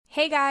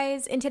Hey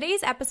guys, in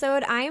today's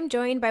episode, I am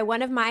joined by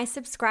one of my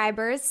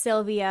subscribers,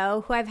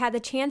 Silvio, who I've had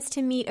the chance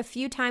to meet a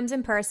few times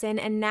in person,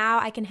 and now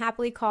I can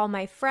happily call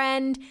my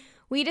friend.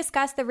 We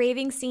discuss the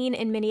raving scene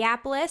in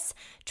Minneapolis,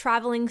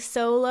 traveling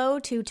solo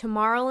to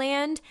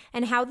Tomorrowland,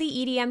 and how the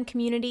EDM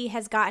community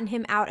has gotten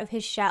him out of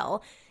his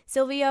shell.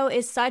 Silvio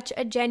is such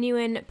a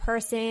genuine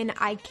person.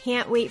 I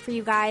can't wait for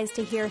you guys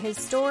to hear his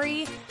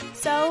story,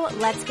 so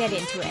let's get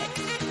into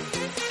it.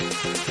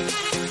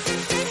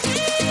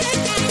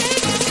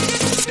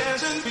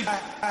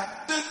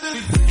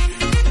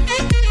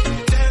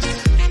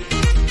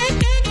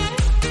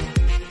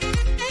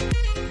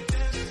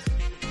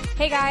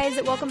 Hey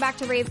guys, welcome back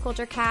to Rave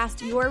Culture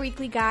Cast, your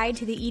weekly guide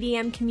to the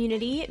EDM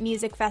community,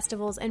 music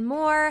festivals, and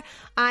more.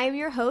 I'm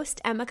your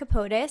host, Emma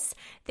Capotis.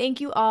 Thank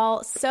you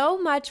all so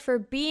much for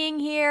being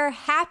here.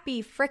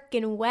 Happy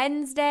frickin'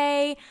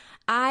 Wednesday.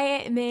 I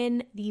am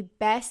in the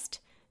best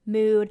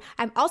mood.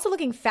 I'm also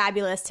looking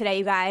fabulous today,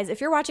 you guys.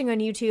 If you're watching on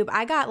YouTube,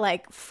 I got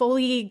like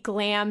fully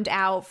glammed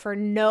out for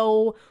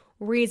no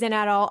reason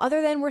at all,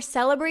 other than we're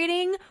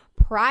celebrating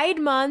Pride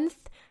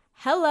Month.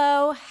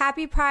 Hello,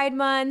 happy Pride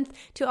Month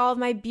to all of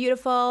my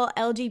beautiful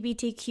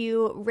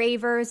LGBTQ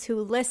ravers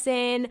who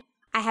listen.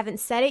 I haven't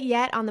said it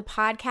yet on the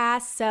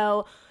podcast,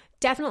 so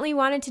definitely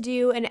wanted to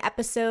do an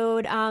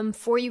episode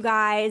for you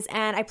guys,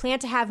 and I plan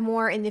to have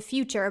more in the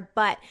future,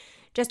 but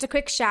just a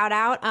quick shout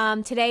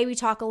out. Today we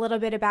talk a little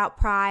bit about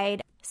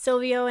Pride.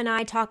 Silvio and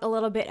I talk a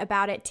little bit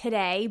about it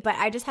today, but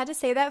I just had to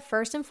say that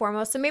first and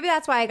foremost. So maybe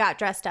that's why I got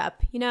dressed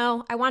up. You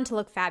know, I want to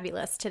look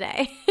fabulous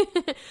today.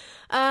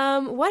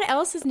 What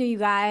else is new, you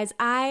guys?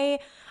 I'm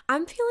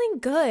feeling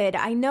good.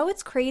 I know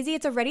it's crazy.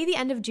 It's already the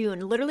end of June.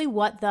 Literally,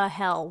 what the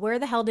hell? Where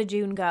the hell did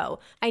June go?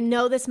 I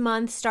know this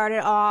month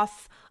started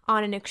off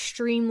on an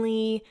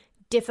extremely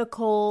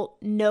difficult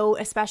note,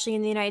 especially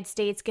in the United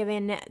States,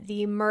 given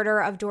the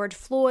murder of George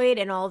Floyd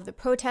and all of the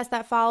protests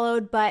that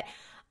followed, but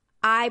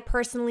I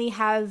personally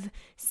have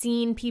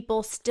seen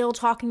people still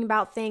talking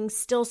about things,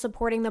 still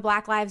supporting the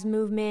Black Lives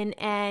movement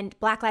and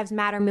Black Lives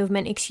Matter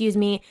movement,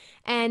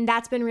 and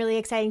that's been really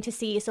exciting to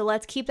see. So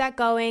let's keep that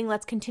going.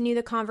 Let's continue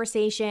the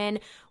conversation.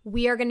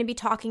 We are going to be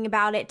talking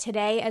about it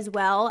today as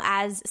well,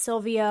 as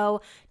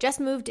Silvio just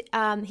moved.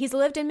 He's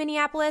lived in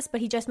Minneapolis, but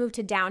he just moved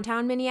to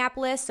downtown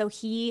Minneapolis, so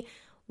he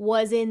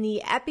was in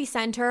the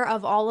epicenter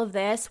of all of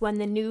this when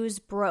the news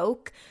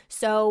broke.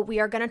 So we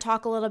are going to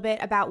talk a little bit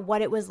about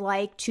what it was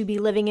like to be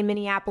living in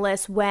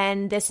Minneapolis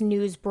when this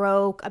news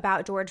broke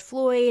about George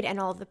Floyd and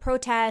all of the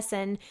protests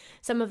and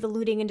some of the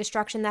looting and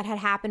destruction that had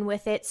happened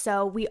with it.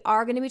 So we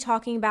are going to be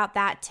talking about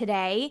that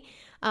today.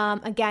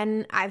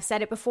 Again, I've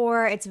said it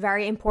before, it's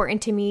very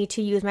important to me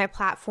to use my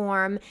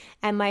platform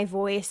and my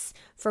voice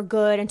for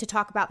good and to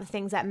talk about the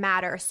things that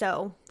matter.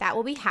 So that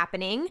will be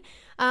happening.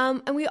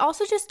 And we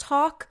also just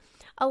talk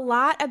a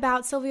lot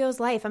about Silvio's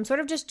life. I'm sort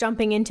of just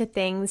jumping into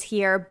things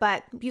here,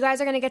 but you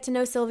guys are going to get to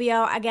know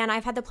Silvio. Again,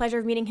 I've had the pleasure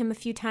of meeting him a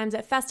few times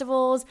at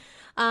festivals.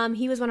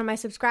 He was one of my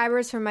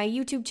subscribers from my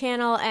YouTube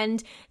channel,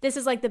 and this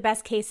is like the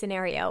best case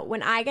scenario.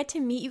 When I get to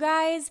meet you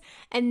guys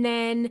and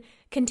then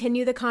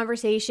continue the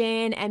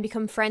conversation and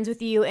become friends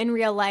with you in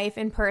real life,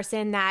 in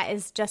person, that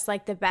is just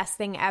like the best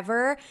thing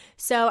ever.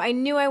 So I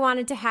knew I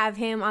wanted to have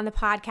him on the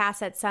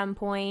podcast at some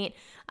point.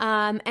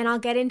 And I'll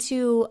get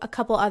into a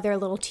couple other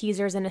little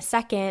teasers in a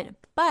second.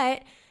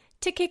 But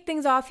to kick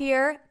things off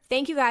here,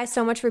 thank you guys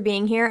so much for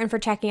being here and for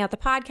checking out the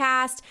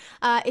podcast.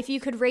 If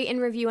you could rate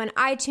and review on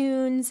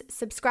iTunes,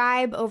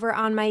 subscribe over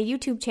on my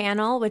YouTube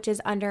channel, which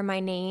is under my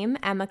name,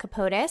 Emma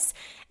Capotis.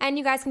 And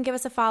you guys can give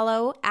us a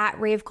follow at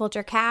Rave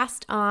Culture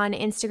Cast on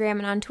Instagram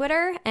and on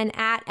Twitter, and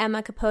at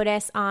Emma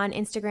Capotis on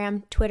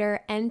Instagram,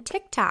 Twitter, and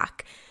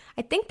TikTok.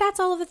 I think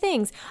that's all of the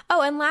things.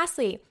 Oh, and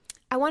lastly,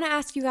 I want to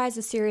ask you guys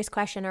a serious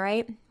question, all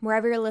right?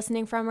 Wherever you're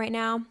listening from right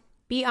now,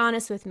 be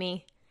honest with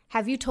me.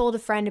 Have you told a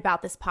friend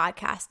about this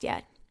podcast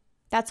yet?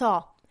 That's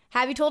all.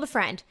 Have you told a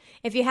friend?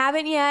 If you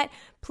haven't yet,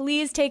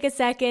 please take a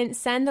second,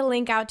 send the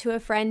link out to a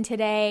friend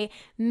today,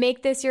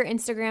 make this your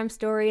Instagram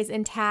stories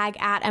and tag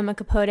at Emma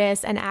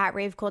Capotis and at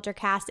Rave Culture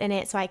Cast in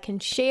it so I can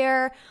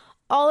share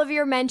all of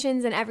your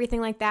mentions and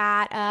everything like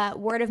that.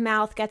 Word of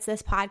mouth gets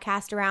this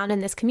podcast around in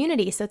this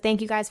community, so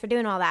thank you guys for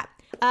doing all that.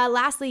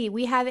 Lastly,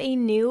 we have a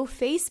new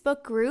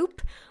Facebook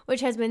group,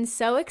 which has been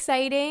so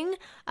exciting.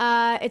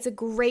 It's a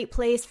great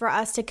place for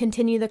us to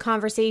continue the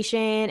conversation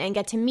and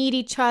get to meet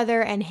each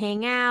other and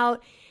hang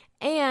out.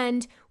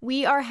 And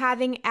we are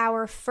having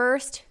our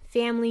first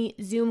family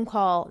Zoom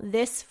call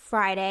this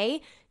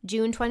Friday,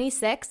 June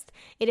 26th.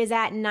 It is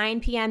at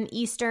 9 p.m.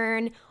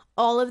 Eastern.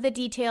 All of the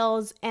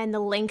details and the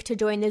link to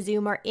join the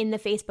Zoom are in the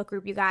Facebook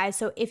group, you guys.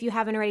 So if you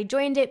haven't already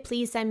joined it,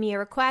 please send me a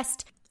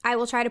request. I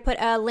will try to put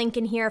a link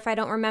in here if I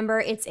don't remember.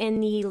 It's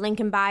in the link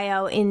in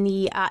bio in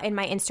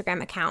my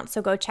Instagram account.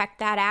 So go check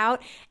that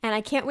out. And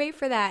I can't wait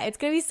for that. It's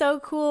going to be so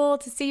cool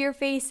to see your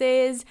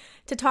faces,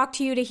 to talk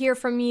to you, to hear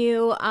from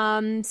you.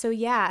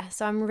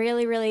 So I'm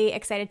really, really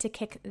excited to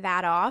kick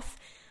that off.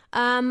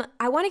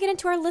 I want to get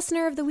into our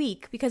listener of the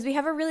week because we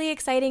have a really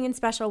exciting and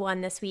special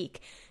one this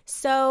week.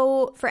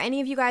 So for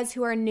any of you guys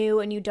who are new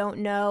and you don't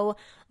know,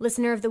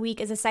 listener of the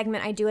week is a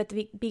segment I do at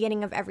the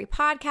beginning of every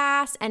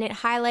podcast, and it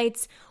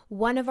highlights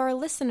one of our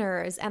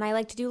listeners, and I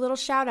like to do little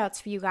shout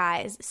outs for you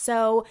guys.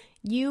 So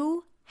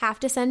you have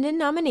to send in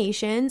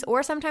nominations,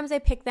 or sometimes I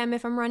pick them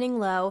if I'm running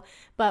low,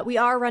 but we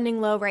are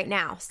running low right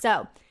now.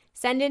 So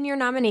send in your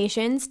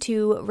nominations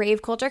to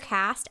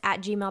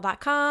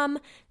raveculturecast@gmail.com.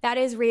 That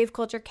is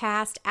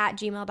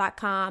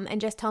raveculturecast@gmail.com.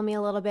 And just tell me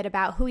a little bit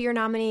about who you're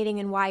nominating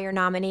and why you're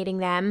nominating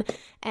them,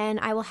 and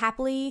I will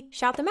happily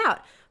shout them out.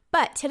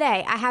 But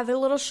today I have a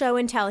little show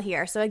and tell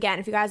here. So again,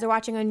 if you guys are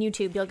watching on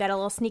YouTube, you'll get a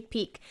little sneak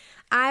peek.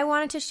 I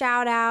wanted to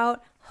shout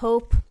out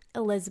Hope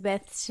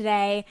Elizabeth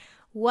today.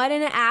 What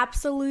an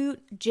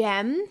absolute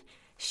gem.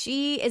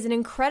 She is an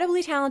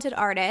incredibly talented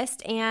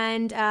artist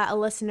and a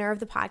listener of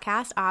the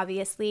podcast,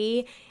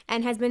 obviously,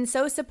 and has been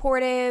so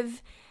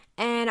supportive,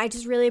 and I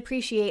just really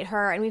appreciate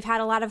her. And we've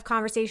had a lot of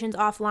conversations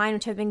offline,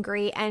 which have been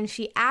great, and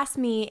she asked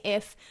me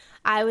if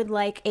I would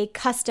like a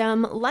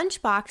custom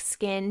lunchbox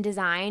skin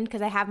design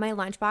because I have my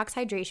lunchbox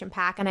hydration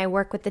pack and I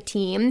work with the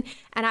team.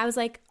 And I was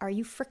like, are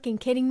you freaking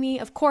kidding me?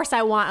 Of course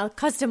I want a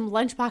custom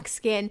lunchbox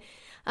skin.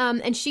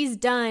 And she's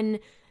done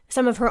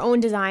some of her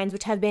own designs,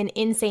 which have been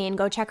insane.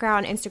 Go check her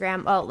out on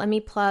Instagram. Oh, let me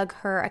plug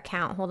her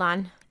account. Hold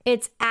on.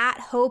 It's at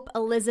Hope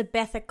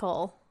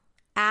Elizabethical.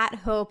 At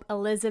Hope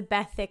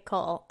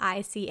Elizabethical,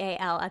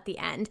 ICAL at the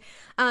end.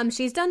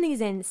 She's done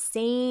these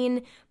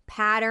insane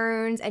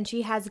patterns, and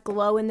she has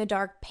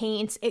glow-in-the-dark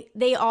paints.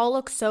 They all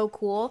look so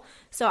cool.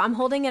 So I'm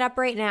holding it up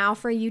right now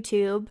for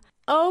YouTube.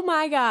 Oh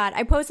my God.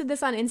 I posted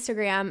this on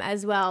Instagram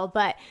as well,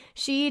 but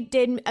she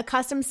did a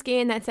custom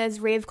skin that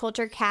says Rave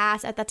Culture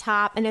Cast at the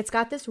top, and it's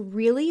got this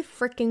really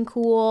freaking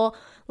cool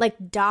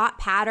like dot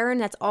pattern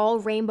that's all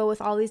rainbow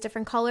with all these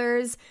different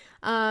colors,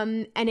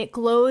 and it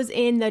glows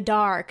in the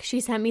dark.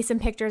 She sent me some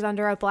pictures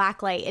under a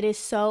black light. It is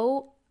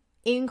so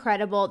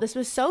incredible. This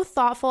was so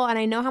thoughtful, and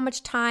I know how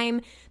much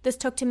time this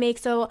took to make.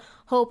 So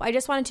Hope, I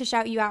just wanted to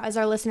shout you out as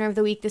our listener of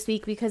the week this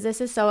week because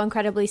this is so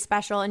incredibly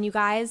special, and you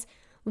guys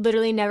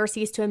literally never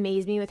cease to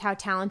amaze me with how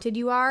talented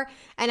you are.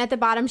 And at the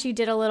bottom, she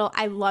did a little,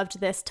 I loved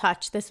this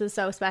touch. This was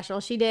so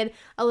special. She did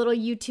a little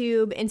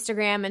YouTube,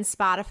 Instagram, and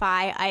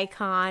Spotify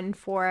icon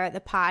for the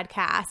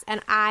podcast.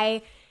 And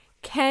I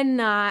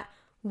cannot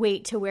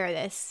wait to wear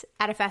this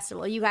at a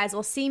festival. You guys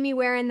will see me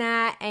wearing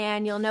that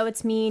and you'll know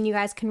it's me, and you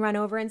guys can run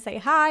over and say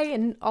hi,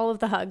 and all of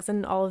the hugs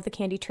and all of the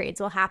candy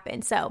trades will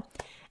happen. So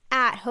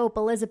at Hope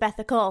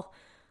Elizabethical,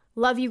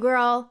 love you,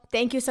 girl.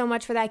 Thank you so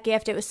much for that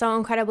gift. It was so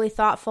incredibly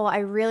thoughtful. I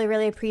really,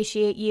 really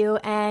appreciate you.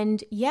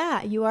 And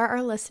yeah, you are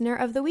our listener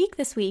of the week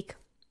this week.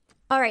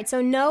 All right,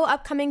 so no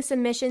upcoming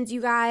submissions, you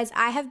guys.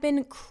 I have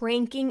been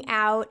cranking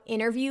out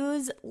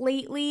interviews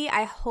lately.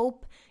 I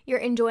hope you're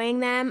enjoying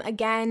them.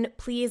 Again,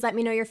 please let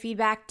me know your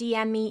feedback.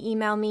 DM me,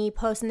 email me,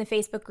 post in the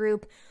Facebook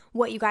group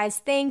what you guys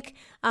think.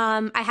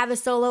 I have a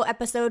solo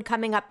episode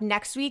coming up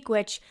next week,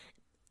 which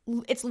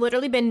it's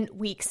literally been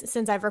weeks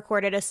since I've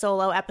recorded a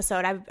solo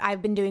episode.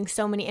 I've been doing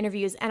so many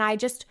interviews, and I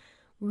just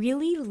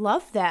really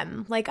love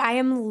them. Like, I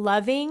am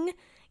loving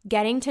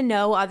getting to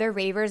know other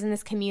ravers in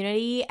this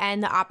community,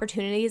 and the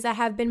opportunities that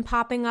have been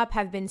popping up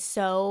have been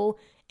so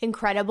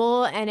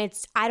incredible. And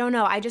I don't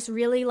know, I just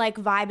really like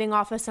vibing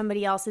off of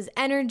somebody else's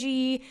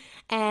energy,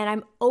 and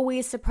I'm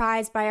always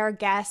surprised by our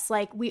guests.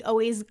 Like, we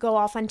always go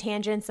off on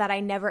tangents that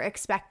I never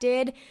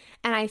expected,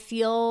 and I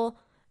feel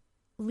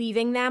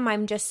leaving them,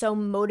 I'm just so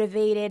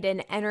motivated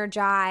and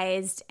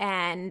energized,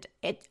 and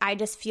I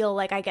just feel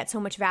like I get so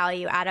much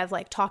value out of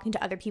like talking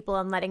to other people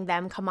and letting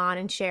them come on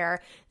and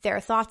share their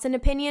thoughts and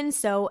opinions.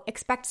 So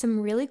expect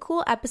some really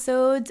cool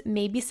episodes,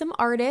 maybe some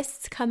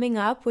artists coming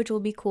up, which will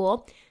be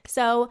cool.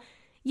 So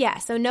yeah,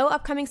 so no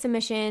upcoming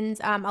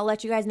submissions. I'll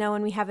let you guys know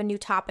when we have a new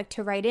topic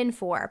to write in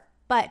for.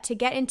 But to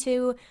get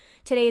into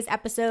today's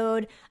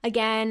episode,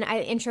 again,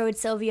 I introed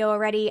Silvio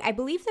already. I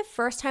believe the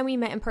first time we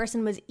met in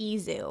person was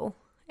Izu,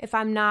 if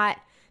I'm not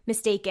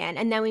mistaken.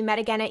 And then we met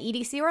again at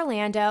EDC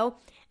Orlando.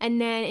 And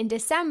then in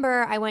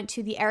December, I went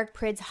to the Eric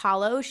Prydz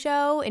Hollow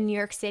show in New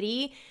York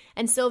City.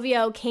 And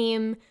Silvio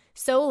came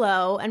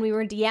solo and we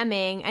were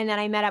DMing. And then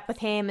I met up with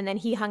him, and then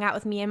he hung out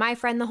with me and my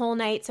friend the whole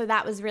night. So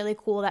that was really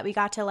cool that we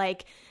got to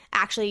like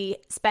actually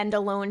spend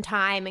alone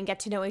time and get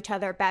to know each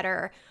other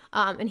better.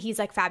 And he's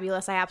like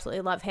fabulous. I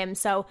absolutely love him.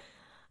 So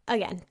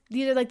again,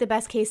 these are like the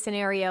best case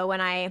scenario when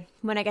I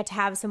get to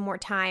have some more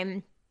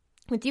time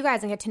with you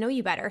guys and get to know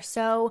you better.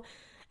 So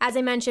as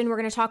I mentioned, we're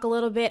going to talk a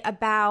little bit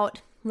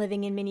about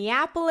living in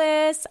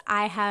Minneapolis.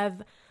 I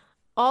have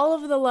all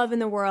of the love in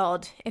the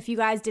world, if you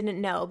guys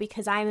didn't know,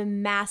 because I'm a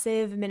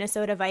massive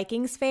Minnesota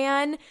Vikings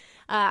fan.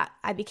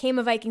 I became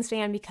a Vikings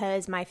fan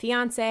because my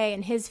fiance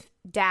and his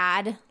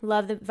dad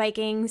love the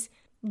Vikings.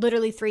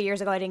 Literally 3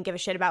 years ago, I didn't give a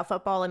shit about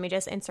football. Let me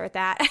just insert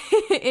that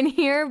in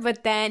here.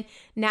 But then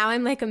now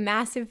I'm like a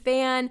massive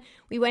fan.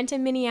 We went to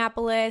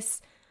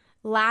Minneapolis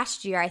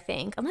last year, I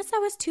think, unless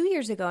that was 2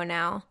 years ago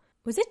now.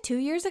 Was it 2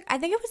 years ago? I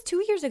think it was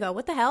 2 years ago.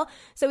 What the hell?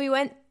 So we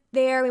went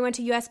there. We went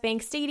to US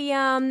Bank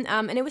Stadium,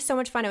 and it was so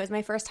much fun. It was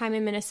my first time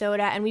in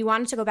Minnesota, and we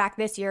wanted to go back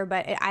this year,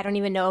 but I don't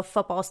even know if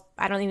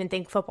I don't even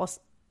think football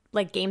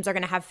like games are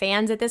going to have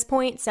fans at this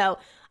point. So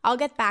I'll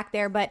get back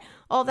there. But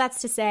all that's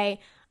to say,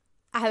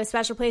 I have a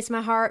special place in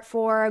my heart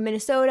for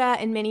Minnesota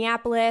and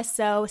Minneapolis.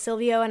 So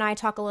Silvio and I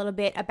talk a little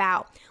bit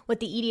about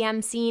what the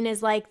EDM scene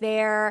is like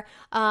there,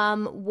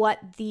 what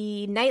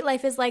the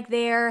nightlife is like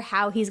there,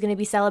 how he's going to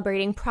be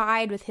celebrating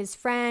Pride with his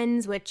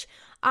friends, which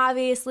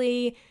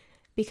obviously,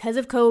 because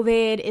of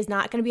COVID, is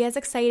not going to be as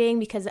exciting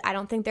because I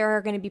don't think there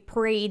are going to be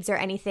parades or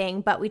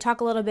anything. But we talk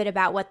a little bit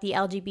about what the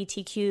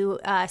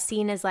LGBTQ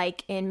scene is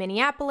like in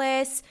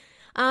Minneapolis.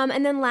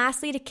 And then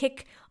lastly, to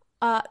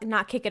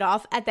not kick it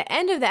off, at the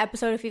end of the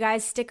episode, if you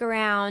guys stick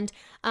around,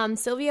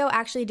 Silvio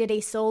actually did a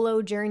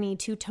solo journey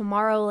to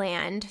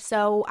Tomorrowland.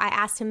 So I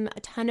asked him a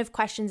ton of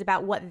questions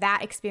about what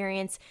that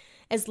experience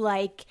is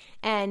like.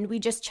 And we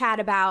just chat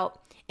about,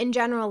 in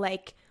general,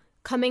 like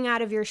coming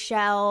out of your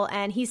shell.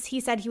 And he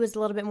said he was a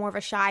little bit more of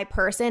a shy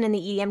person, and the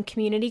EDM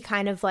community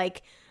kind of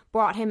like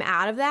brought him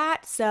out of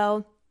that.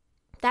 So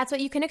that's what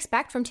you can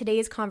expect from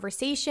today's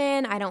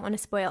conversation. I don't want to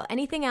spoil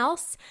anything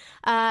else.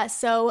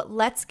 So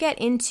let's get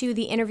into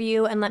the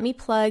interview, and let me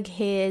plug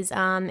his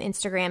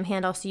Instagram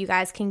handle so you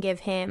guys can give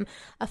him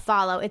a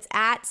follow. It's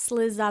at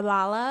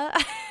Slizabala.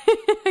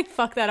 I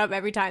fuck that up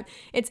every time.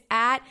 It's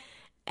at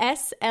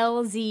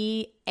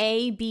SLZABALA,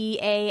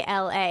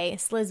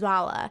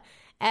 Slizabala.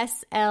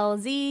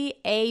 SLZABALA.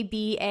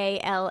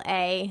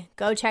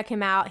 Go check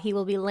him out. He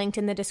will be linked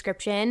in the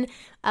description.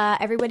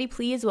 Everybody,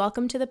 please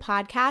welcome to the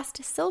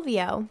podcast,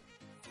 Silvio.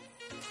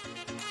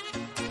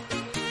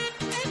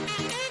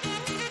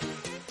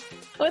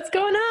 What's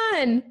going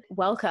on?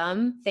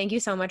 Welcome. Thank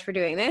you so much for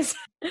doing this.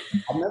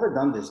 I've never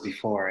done this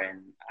before,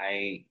 and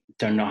I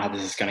don't know how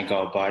this is going to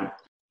go, but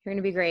you're going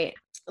to be great.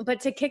 But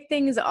to kick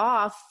things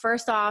off,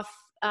 first off,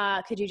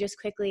 could you just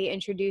quickly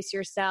introduce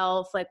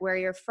yourself, like where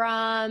you're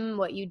from,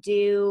 what you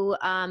do,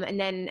 and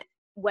then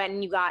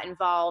when you got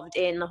involved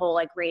in the whole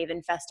like rave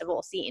and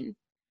festival scene?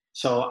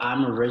 So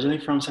I'm originally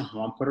from San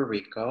Juan, Puerto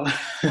Rico.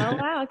 Oh,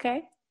 wow.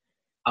 Okay.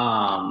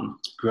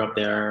 Grew up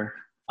there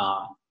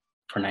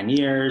for 9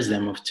 years,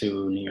 then moved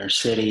to New York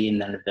City,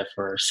 and then lived there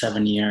for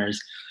 7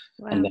 years.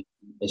 Wow. And then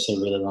it's a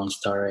really long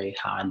story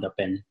how I ended up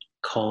in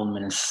Cole,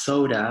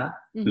 Minnesota.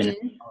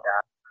 Mm-hmm.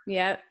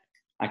 Yep.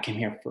 I came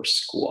here for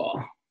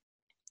school.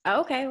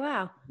 Oh, okay,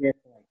 wow. I'm here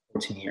for like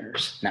 14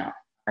 years now.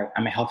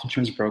 I'm a health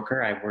insurance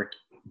broker. I work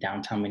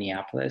downtown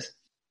Minneapolis.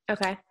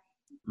 Okay.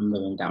 I'm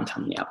living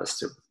downtown Minneapolis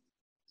too.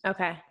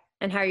 Okay.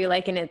 And how are you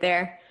liking it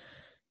there?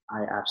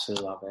 I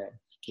absolutely love it.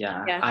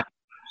 Yeah. I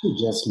actually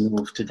just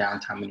moved to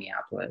downtown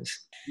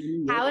Minneapolis.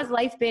 How has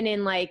life been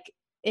in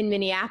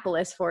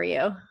Minneapolis for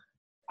you?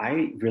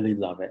 I really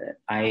love it.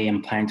 I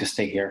am planning to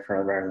stay here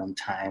for a very long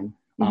time.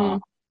 Mm-hmm.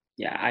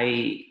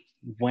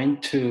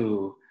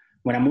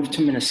 When I moved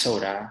to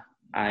Minnesota,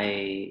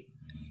 I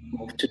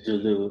moved to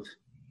Duluth,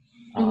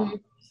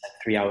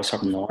 3 hours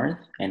up north,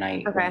 and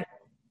I went to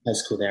high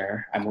school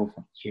there. I moved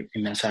here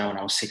in Minnesota when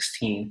I was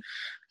 16,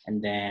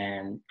 and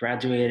then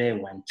graduated,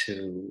 went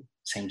to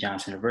St.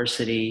 John's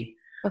University.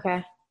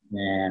 Okay.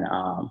 And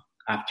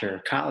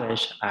after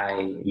college,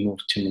 I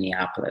moved to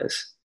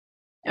Minneapolis.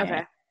 Okay.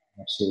 I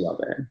absolutely love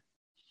it.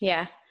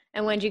 Yeah.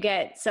 And when did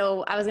you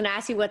so I was going to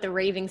ask you what the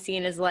raving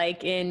scene is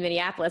like in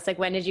Minneapolis. Like,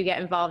 when did you get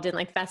involved in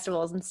like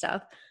festivals and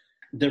stuff?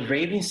 The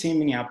raving scene in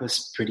Minneapolis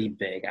is pretty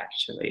big,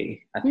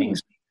 actually. I think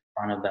it's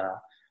one of the,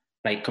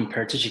 like,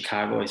 compared to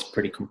Chicago, it's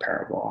pretty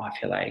comparable, I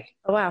feel like.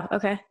 Oh, wow.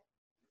 Okay.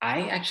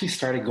 I actually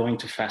started going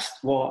to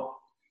festival.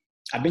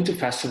 I've been to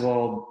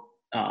festival,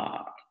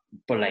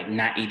 but like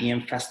not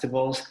EDM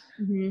festivals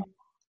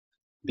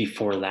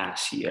before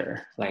last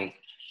year. Like,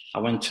 I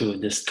went to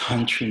this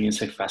country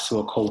music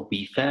festival called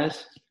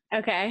B-Fest.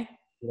 Okay.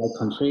 You like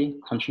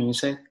country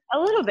music? A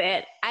little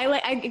bit.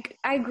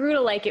 I grew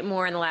to like it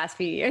more in the last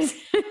few years.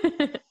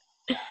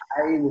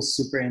 I was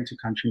super into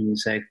country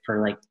music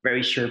for like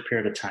very short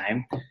period of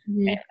time.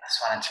 And I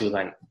just wanted to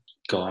like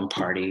go and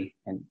party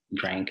and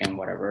drink and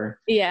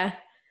whatever. Yeah.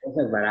 It was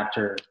like right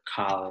after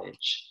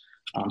college,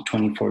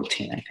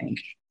 2014, I think.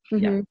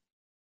 Yeah.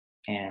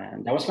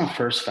 And that was my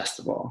first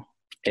festival.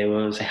 It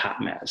was a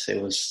hot mess.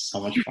 It was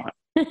so much fun.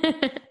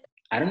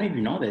 I don't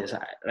even know this.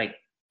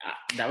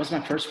 That was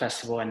my first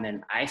festival, and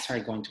then I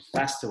started going to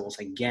festivals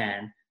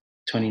again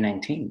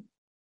 2019,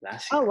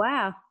 last year. Oh,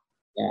 wow.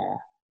 Yeah.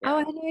 Oh, I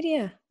had no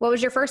idea. What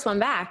was your first one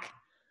back?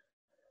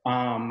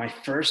 My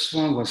first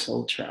one was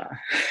Ultra.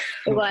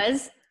 It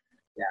was?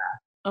 Yeah.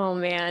 Oh,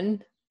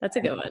 man. That's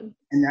a good one.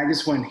 And I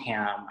just went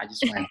ham. I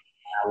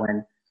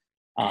went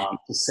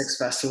to 6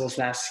 festivals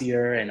last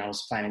year, and I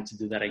was planning to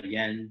do that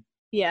again.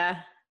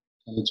 Yeah.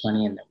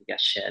 2020, and then we got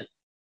shit.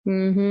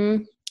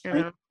 Mm-hmm.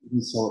 It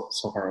was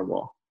so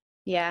horrible.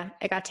 Yeah,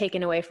 it got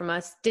taken away from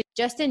us.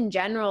 Just in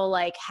general,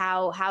 like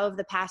how have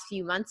the past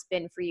few months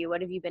been for you?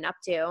 What have you been up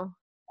to?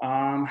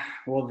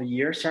 Well, the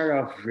year started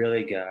off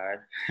really good.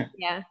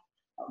 Yeah.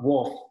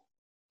 Well,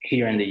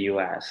 here in the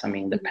US, I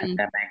mean, the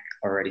pandemic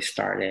already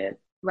started.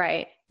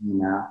 Right. You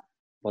know,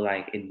 but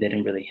like it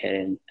didn't really hit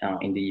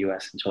in the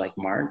US until like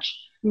March.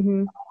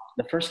 Mm-hmm.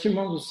 The first 2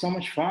 months was so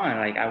much fun.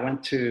 Like I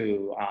went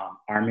to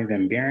Army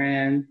Van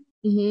Buren.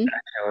 Mm-hmm.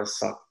 It was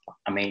so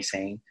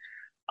amazing.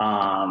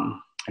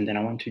 And then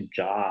I went to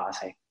Jaws,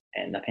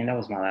 and I think that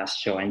was my last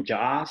show. And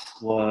Jaws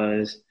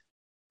was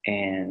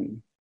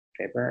in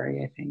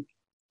February, I think.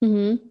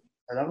 Mm-hmm.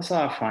 So that was a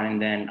lot of fun.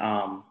 And then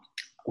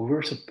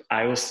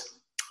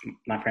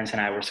my friends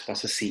and I were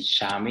supposed to see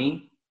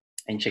Shami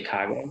in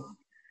Chicago,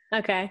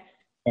 Okay.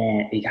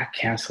 and it got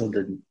canceled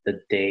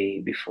the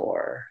day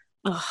before.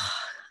 Oh,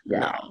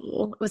 Yeah,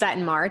 no. Was that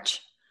in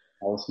March?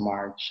 that was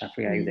March. I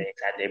forget Mm. the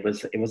exact day.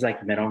 It was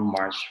like middle of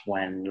March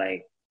when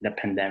like the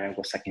pandemic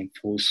was like in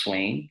full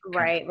swing.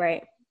 Right,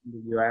 right. In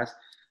the US,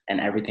 and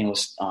everything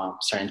was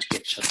starting to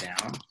get shut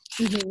down.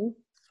 Mm-hmm.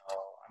 So,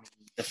 I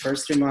mean, the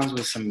first 3 months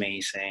was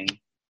amazing,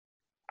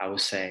 I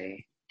would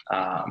say.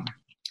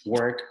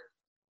 Work,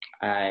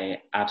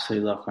 I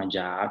absolutely love my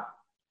job.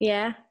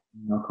 Yeah.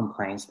 No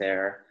complaints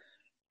there.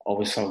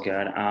 Always so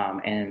good.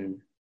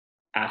 And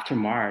after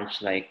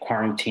March, like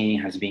quarantine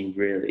has been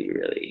really,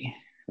 really,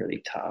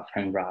 really tough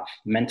and rough.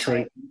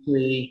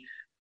 Mentally,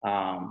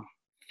 um,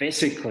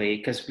 physically,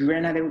 because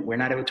we're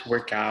not able to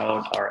work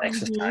out or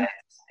exercise Mm-hmm. in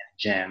the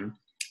gym.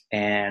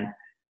 And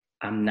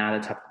I'm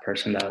not the type of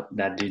person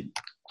that do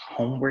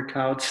home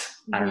workouts.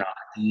 I don't know.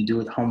 Do you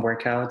do home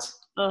workouts?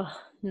 Oh,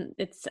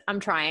 I'm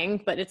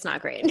trying, but it's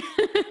not great.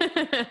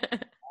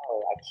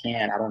 Oh, I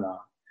can't. I don't know.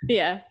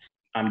 Yeah.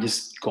 I'm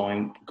just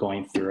going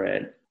through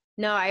it.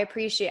 No, I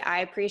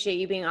appreciate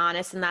you being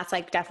honest. And that's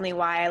like definitely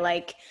why I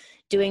like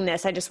doing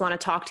this. I just want to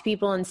talk to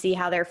people and see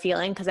how they're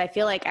feeling. Cause I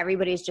feel like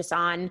everybody's just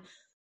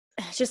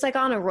like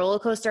on a roller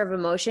coaster of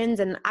emotions.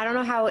 And I don't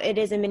know how it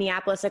is in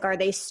Minneapolis. Like, are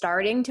they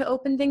starting to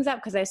open things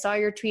up? Cause I saw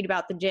your tweet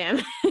about the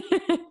gym.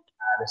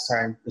 They're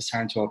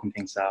starting to open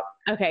things up.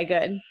 Okay,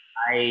 good.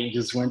 I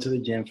just went to the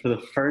gym for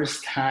the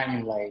first time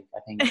in like I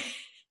think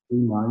 3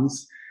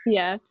 months.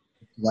 Yeah.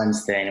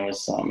 Wednesday, and it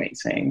was so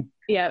amazing.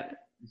 Yep.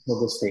 So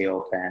to stay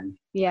open.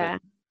 Yeah.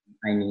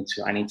 I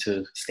need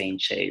to stay in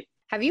shape.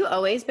 Have you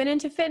always been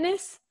into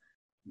fitness?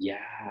 Yeah.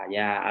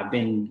 I've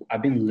been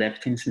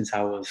lifting since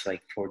I was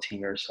like 14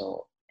 years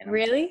old. And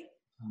Really?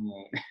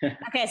 I'm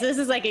Okay, so this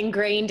is like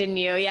ingrained in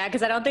you. Yeah,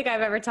 because I don't think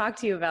I've ever talked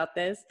to you about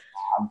this.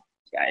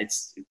 yeah,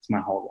 it's my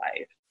whole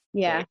life.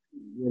 Yeah. So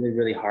it's really,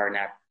 really hard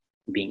not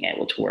being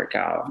able to work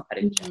out at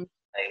a gym. Mhm.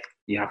 Like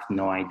you have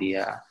no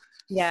idea.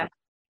 Yeah.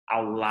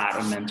 A lot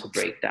of mental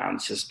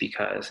breakdowns just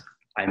because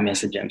I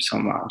miss the gym so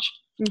much.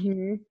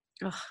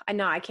 Mm-hmm. I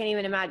know. I can't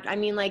even imagine. I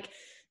mean, like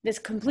this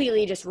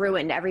completely just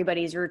ruined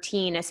everybody's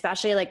routine,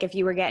 especially like if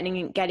you were getting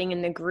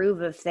in the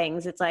groove of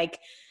things. It's like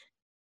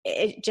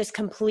it just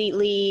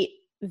completely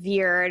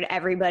veered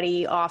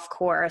everybody off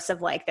course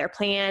of like their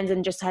plans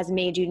and just has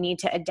made you need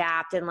to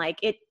adapt. And like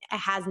it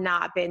has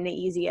not been the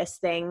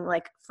easiest thing,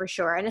 like for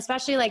sure. And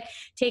especially like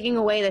taking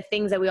away the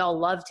things that we all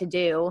love to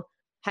do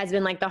has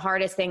been like the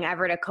hardest thing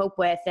ever to cope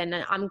with. And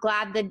I'm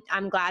glad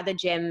the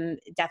gym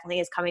definitely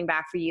is coming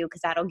back for you,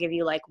 because that'll give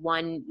you like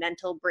one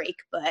mental break.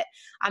 But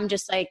I'm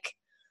just like,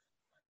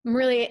 I'm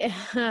really,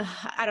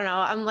 I don't know.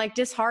 I'm like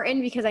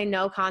disheartened because I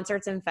know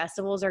concerts and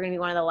festivals are going to be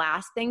one of the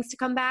last things to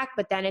come back.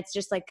 But then it's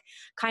just like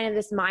kind of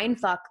this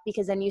mind fuck,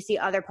 because then you see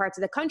other parts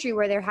of the country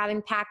where they're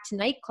having packed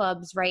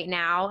nightclubs right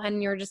now.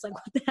 And you're just like,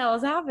 what the hell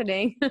is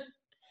happening?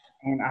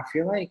 And I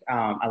feel like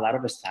a lot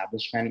of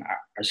establishment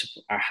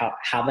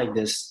have like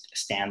this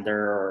standard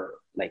or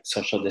like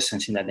social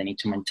distancing that they need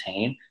to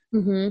maintain.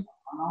 Mm-hmm.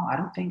 I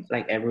don't think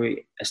like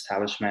every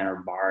establishment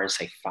or bar is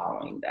like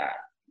following that.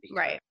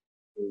 Right.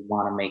 They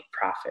want to make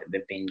profit.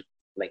 They've been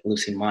like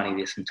losing money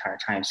this entire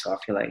time. So I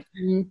feel like,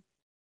 Mm-hmm.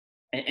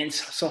 and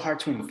it's so hard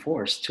to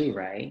enforce too,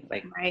 right?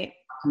 Like, Right.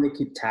 how can they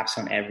keep tabs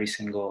on every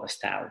single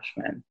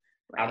establishment?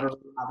 Right.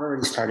 I've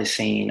already started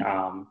seeing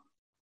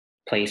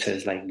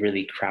places like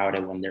really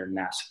crowded when they're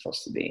not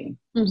supposed to be.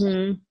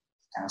 Mm-hmm.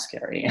 Kind of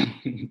scary.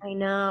 I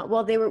know.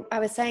 Well, I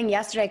was saying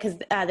yesterday, because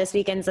this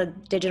weekend's a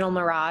Digital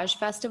Mirage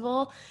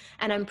Festival,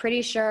 and I'm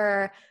pretty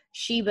sure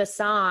Shiba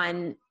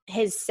San,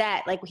 his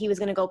set, like he was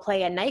going to go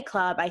play a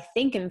nightclub, I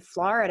think in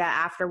Florida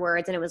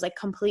afterwards, and it was like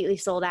completely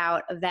sold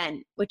out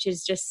event, which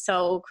is just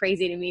so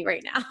crazy to me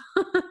right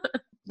now.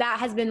 That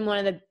has been one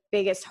of the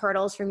biggest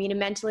hurdles for me to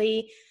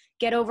mentally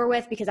get over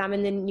with, because I'm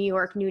in the New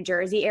York, New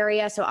Jersey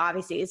area. So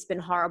obviously it's been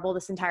horrible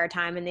this entire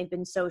time and they've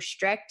been so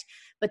strict.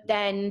 But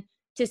then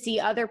to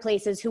see other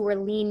places who were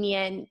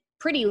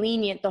pretty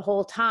lenient the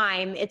whole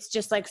time, it's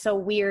just like so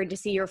weird to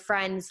see your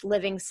friends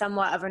living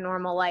somewhat of a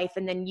normal life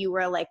and then you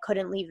were like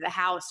couldn't leave the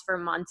house for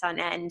months on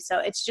end. So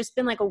it's just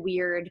been like a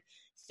weird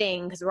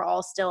thing, because we're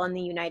all still in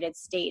the United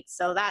States.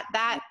 So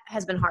that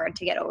has been hard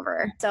to get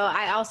over. So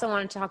I also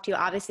wanted to talk to you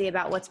obviously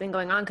about what's been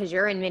going on, because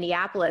you're in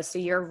Minneapolis, so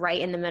you're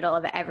right in the middle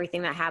of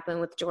everything that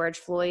happened with George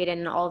Floyd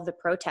and all of the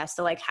protests.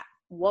 So like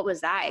what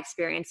was that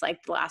experience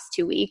like the last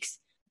 2 weeks?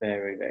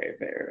 Very, very,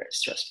 very, very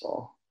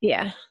stressful.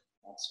 Yeah.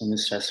 Extremely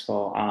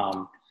stressful.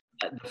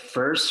 The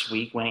first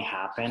week when it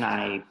happened,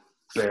 I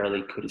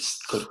barely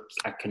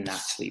I could not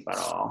sleep at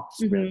all.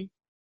 Mm-hmm.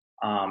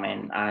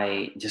 And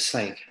I just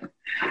like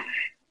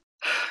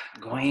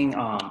Going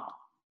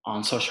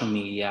on social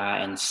media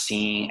and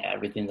seeing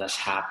everything that's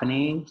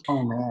happening.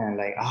 Oh man,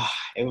 like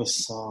it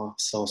was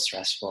so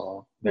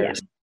stressful.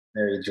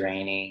 Very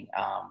draining.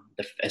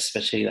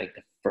 Especially like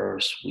the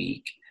first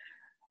week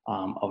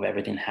of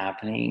everything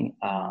happening.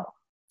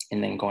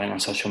 And then going on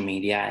social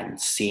media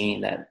and seeing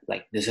that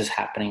like this is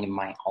happening in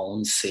my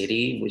own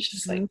city, which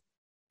is like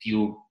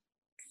few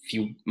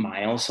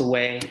miles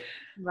away.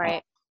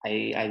 Right.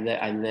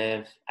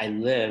 I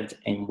lived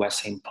in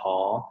West St.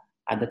 Paul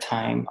at the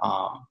time.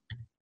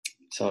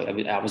 So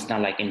I was not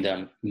like in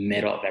the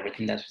middle of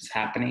everything that was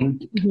happening.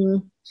 It's a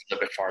little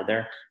bit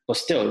farther, but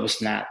still it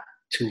was not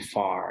too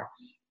far.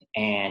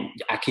 And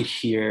I could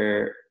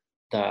hear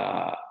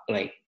the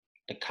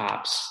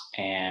cops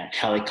and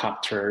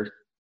helicopter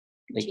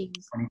like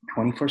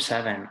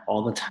 24/7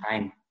 all the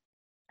time.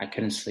 I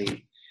couldn't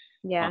sleep.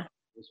 Yeah. It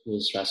was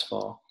really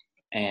stressful.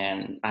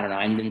 And I don't know,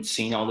 and then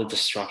seeing all the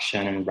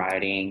destruction and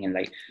rioting and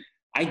like,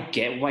 I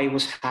get why it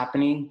was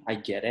happening. I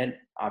get it.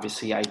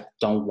 Obviously, I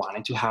don't want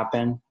it to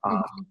happen, but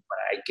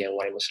I get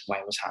why it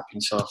was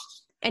happening. So,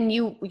 and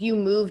you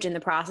moved in the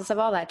process of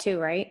all that too,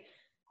 right?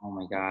 Oh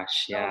my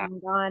gosh, yeah. Oh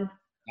my God.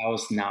 I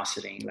was now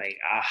sitting like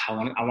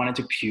I wanted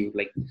to puke.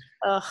 Like,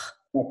 ugh.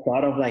 The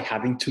thought of like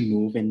having to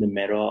move in the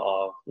middle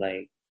of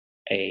like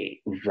a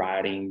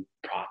rioting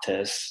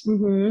protest.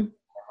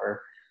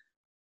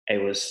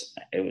 It was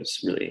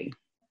really,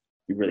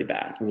 really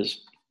bad. It was.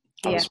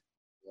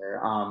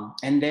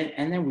 And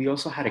then we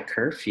also had a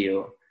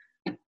curfew.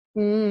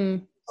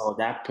 So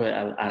that put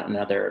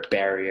another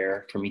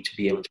barrier for me to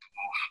be able to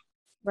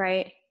move.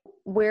 Right.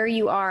 Where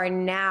you are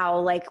now,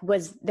 like,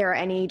 was there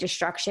any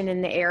destruction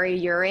in the area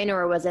you're in,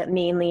 or was it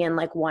mainly in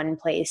like one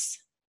place?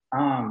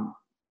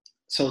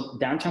 So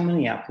downtown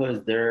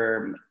Minneapolis,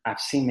 I've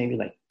seen maybe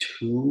like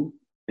 2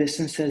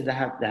 businesses that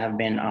have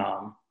been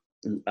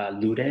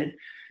looted,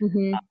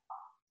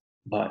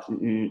 but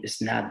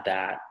it's not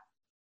that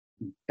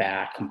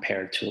bad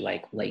compared to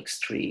like Lake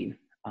Street,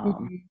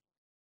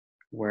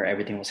 where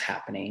everything was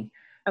happening.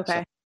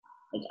 Okay.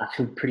 So I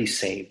feel pretty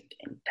safe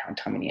in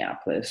downtown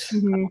Minneapolis,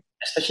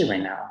 especially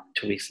right now,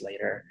 2 weeks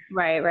later.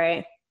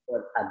 Right.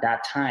 But at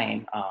that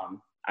time,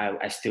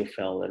 I still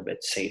feel a little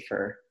bit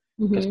safer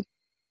because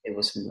it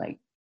wasn't like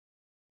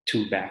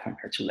too bad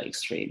compared to Lake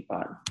Street.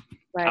 But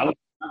I was,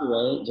 by the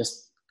way,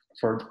 just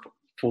for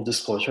full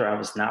disclosure, I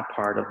was not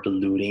part of the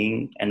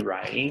looting and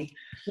rioting.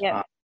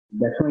 Yeah.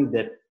 Definitely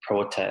did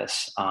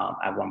protests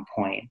at one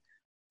point.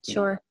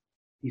 Sure.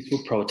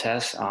 Peaceful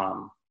protests.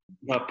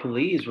 But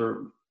police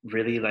were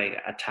really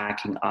like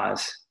attacking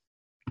us.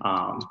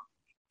 And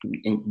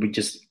we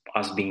just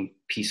us being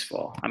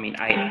peaceful. I mean,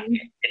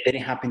 it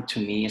didn't happen to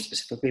me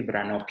specifically, but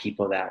I know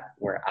people that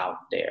were out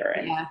there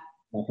and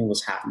nothing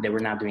was happening. They were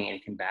not doing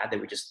anything bad. They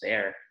were just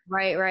there.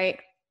 Right.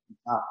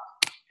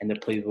 And the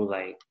police would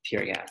like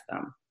tear gas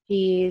them.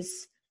 Jeez.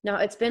 No,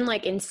 it's been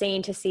like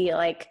insane to see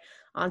like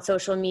on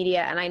social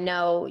media. And I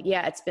know,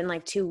 it's been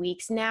like 2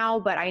 weeks now,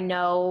 but I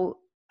know,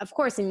 of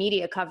course, the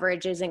media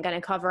coverage isn't going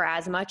to cover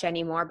as much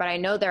anymore, but I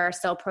know there are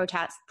still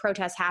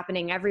protests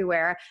happening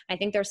everywhere. I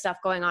think there's stuff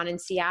going on in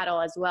Seattle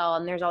as well.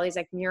 And there's all these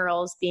like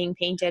murals being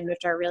painted,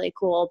 which are really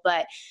cool.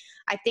 But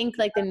I think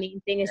like the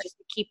main thing is just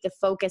to keep the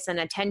focus and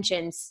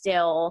attention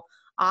still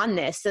on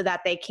this so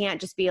that they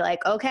can't just be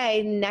like,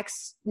 okay,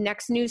 next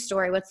news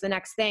story. What's the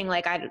next thing?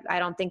 Like, I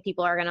don't think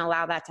people are going to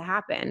allow that to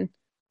happen.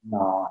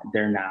 No,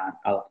 they're not.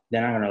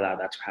 They're not going to allow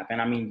that to happen.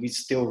 I mean, we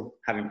still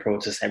having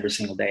protests every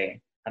single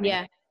day.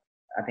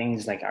 I think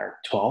it's like our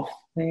 12th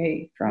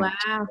day from.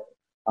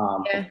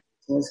 Wow.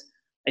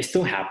 It's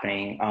still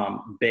happening,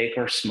 big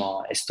or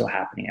small. It's still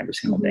happening every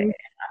single day. And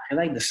I feel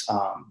like this,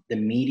 the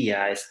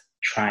media is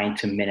trying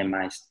to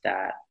minimize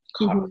that.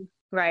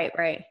 Right.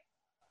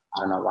 I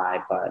don't know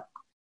why, but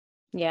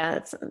yeah,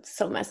 it's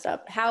so messed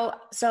up.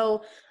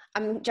 So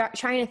I'm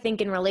trying to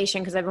think in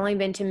relation, because I've only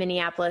been to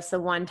Minneapolis the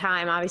one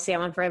time. Obviously, I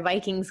went for a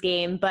Vikings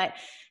game, but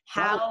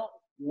are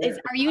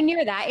you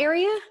near that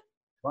area?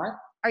 What?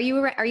 Are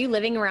you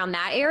living around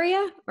that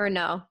area or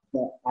no?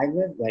 Well, I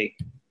live like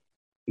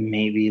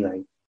maybe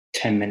like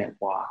 10-minute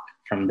walk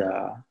from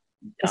the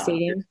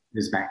stadium.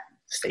 This bank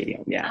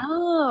stadium, yeah.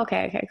 Oh,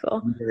 okay,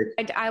 cool.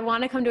 I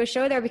want to come to a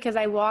show there because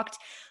I walked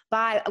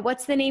by.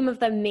 What's the name of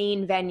the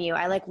main venue?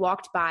 I like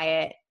walked by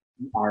it.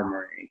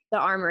 Armory. The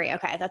Armory.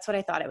 Okay, that's what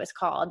I thought it was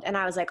called. And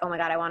I was like, oh my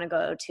God, I want to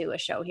go to a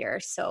show here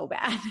so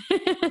bad.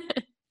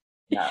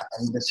 Yeah,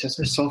 and the shows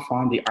are so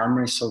fun. The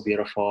Armory is so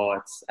beautiful.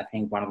 It's, I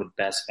think, one of the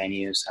best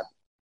venues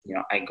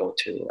I go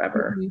to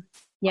ever.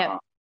 Yeah.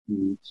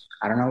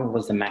 I don't know what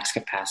was the max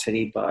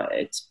capacity, but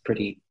it's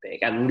pretty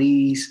big. At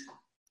least,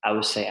 I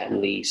would say at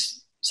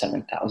least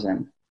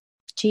 7,000.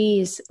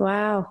 Jeez.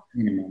 Wow.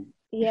 Mm-hmm.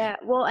 Yeah.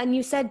 Well, and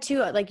you said too,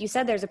 like you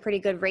said, there's a pretty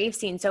good rave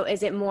scene. So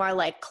is it more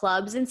like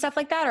clubs and stuff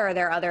like that, or are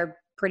there other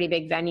pretty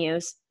big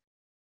venues?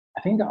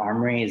 I think the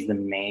Armory is the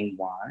main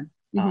one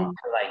for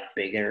like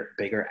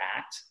bigger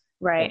acts.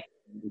 Right.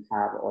 But we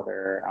have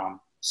other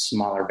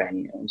smaller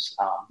venues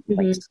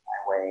like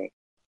Skyway,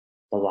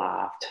 The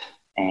Loft,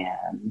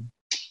 and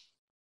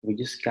we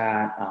just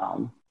got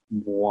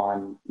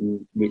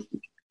we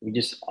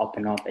just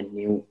opened up a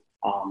new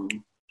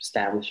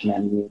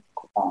establishment.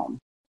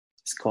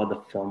 It's called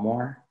the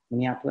Fillmore,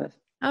 Minneapolis.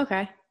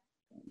 Okay.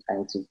 I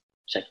need to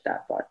check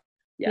that, but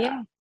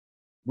yeah.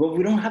 Well,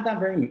 we don't have that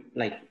very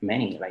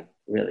many,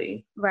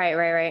 really.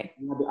 Right.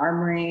 You know, the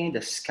Armory, the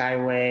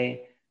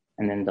Skyway,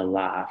 and then the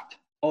Loft.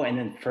 Oh, and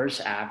then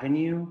First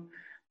Avenue.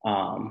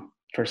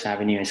 First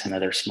Avenue is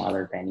another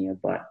smaller venue,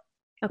 but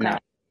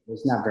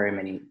there's not very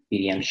many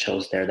EDM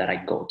shows there that I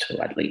go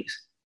to, at least.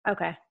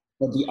 Okay.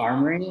 But the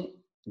Armory,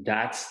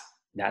 that's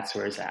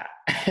where it's at.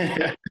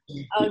 Okay.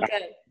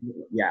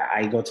 Yeah,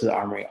 I go to the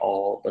Armory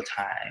all the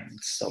time.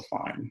 It's so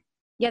fun.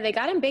 Yeah, they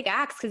got in big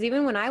acts because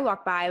even when I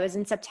walked by, it was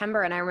in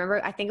September, and I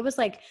remember, I think it was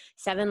like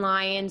Seven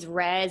Lions,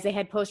 Reds. They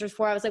had posters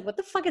for. I was like, "What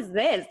the fuck is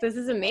this? This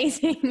is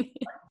amazing."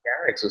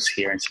 Garrix was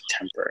here in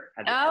September.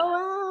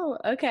 Oh,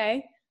 wow.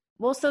 Okay.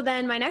 Well, so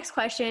then my next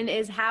question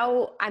is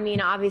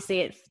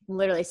obviously it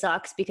literally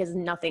sucks because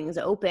nothing's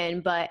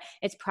open, but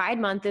it's Pride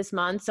Month this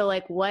month. So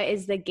like, what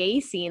is the gay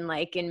scene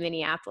like in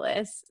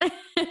Minneapolis?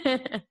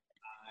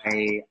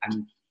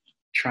 I'm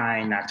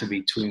trying not to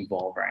be too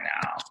involved right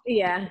now.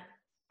 Yeah.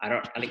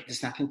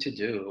 There's nothing to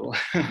do.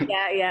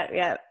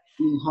 Yeah.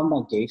 We have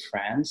my gay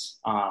friends,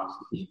 but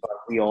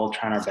we all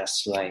trying our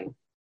best to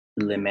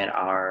limit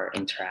our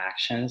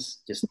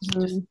interactions, just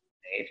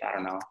safe. I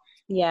don't know.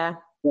 Yeah.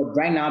 But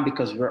right now,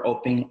 because we're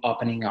opening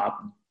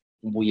up,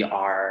 we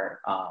are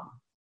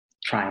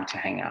trying to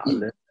hang out a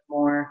little bit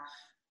more.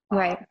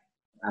 Right.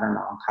 I don't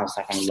know how's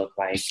that going to look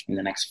like in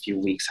the next few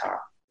weeks.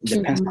 It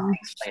depends how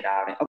things played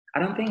out. I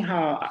don't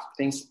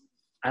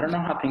know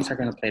how things are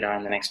going to play out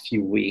in the next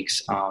few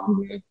weeks.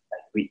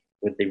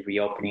 With the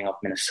reopening of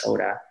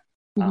Minnesota,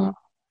 but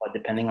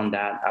depending on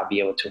that, I'll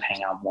be able to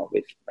hang out more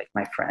with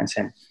my friends.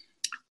 And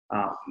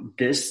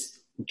this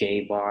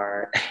gay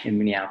bar in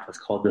Minneapolis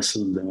called The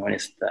Saloon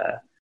is the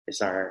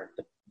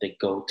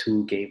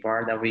go-to gay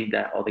bar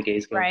that all the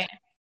gays go to.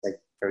 It's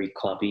very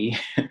clubby.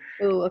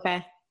 Ooh,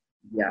 okay.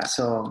 Yeah,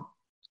 so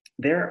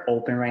they're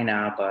open right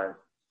now, but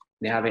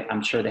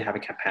I'm sure they have a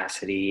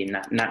capacity.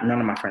 None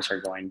of my friends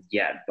are going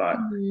yet, but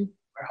we're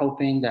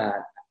hoping that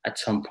at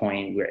some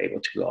point we're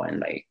able to go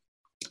and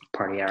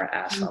party our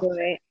ass off.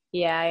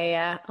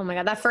 Yeah. Oh my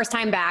God, that first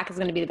time back is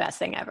going to be the best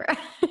thing ever.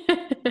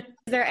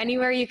 Is there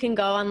anywhere you can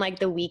go on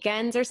the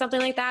weekends or something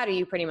like that? Or are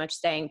you pretty much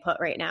staying put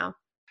right now?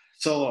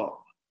 So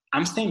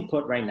I'm staying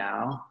put right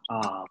now.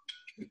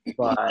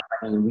 But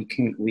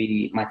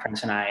my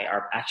friends and I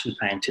are actually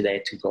planning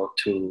today to go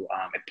to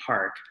a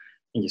park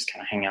and just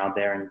kind of hang out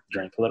there and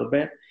drink a little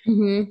bit.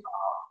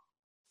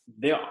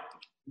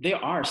 There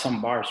are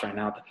some bars right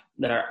now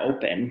that are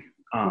open.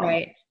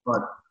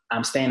 But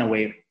I'm staying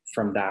away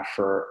from that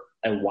for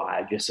a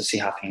while just to see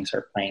how things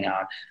are playing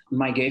out.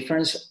 My gay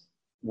friends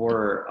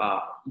we're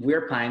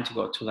planning to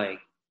go to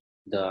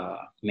the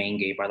main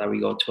gay bar that we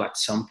go to at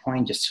some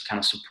point just to kind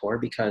of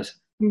support because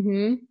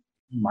money.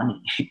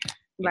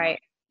 Right.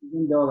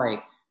 Even though it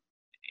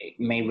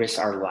may risk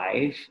our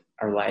lives,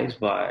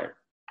 but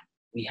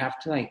we have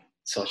to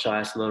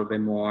socialize a little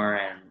bit more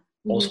and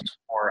also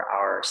support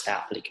our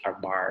staff, our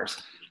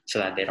bars, so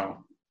that they don't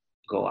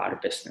go out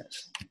of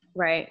business.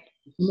 Right.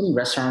 So many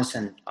restaurants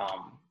and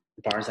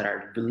bars that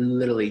are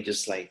literally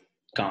just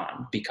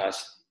gone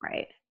because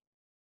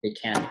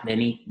they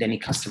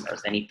need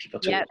customers, they need people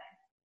to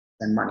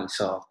spend money.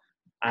 So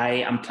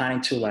I'm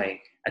planning to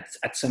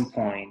at some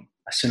point,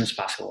 as soon as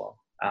possible,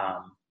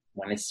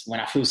 when I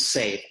feel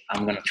safe,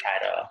 I'm gonna try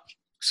to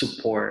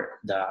support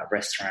the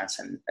restaurants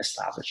and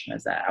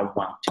establishments that I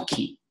want to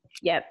keep.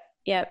 Yep.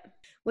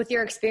 With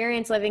your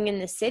experience living in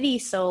the city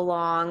so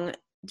long,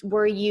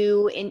 were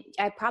you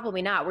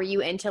probably not. Were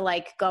you into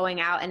going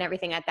out and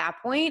everything at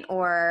that point,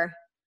 or?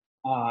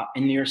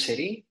 In New York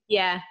City?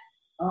 Yeah.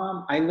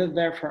 I lived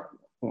there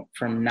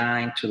from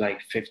 9 to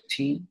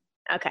 15.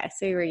 Okay,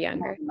 so you were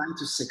younger. 9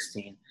 to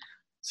 16.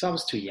 So I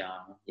was too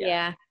young.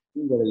 Yeah. I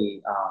didn't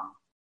really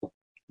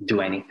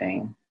do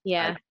anything.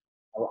 Yeah.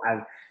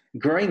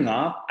 Growing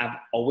up, I've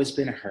always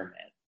been a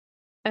hermit.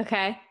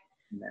 Okay.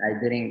 I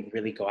didn't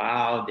really go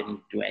out,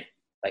 didn't do it,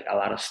 a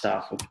lot of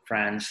stuff with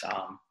friends.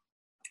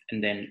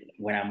 And then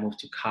when I moved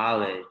to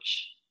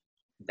college,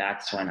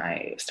 that's when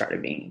I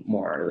started being a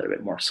little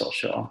bit more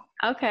social.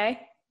 Okay.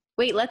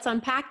 Wait, let's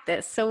unpack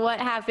this. So what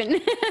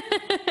happened?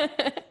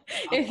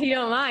 If you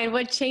don't mind,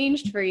 what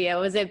changed for you?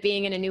 Was it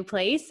being in a new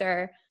place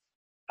or?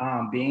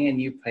 Being in a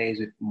new place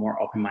with more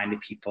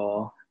open-minded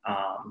people.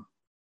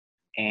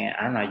 And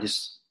I don't know,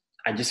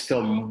 I just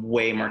feel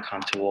way more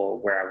comfortable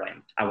where I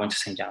went. I went to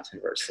St. John's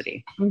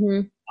University.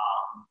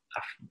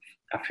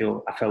 I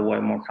feel way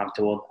more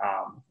comfortable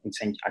at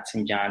St.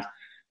 John's.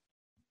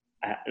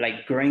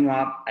 Growing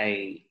up,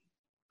 I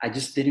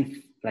just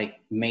didn't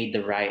made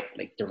the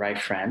right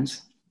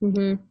friends.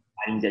 I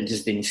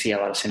just didn't see a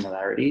lot of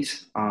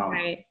similarities.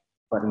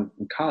 But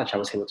in college, I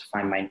was able to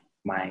find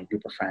my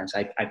group of friends.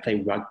 I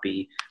played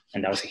rugby,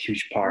 and that was a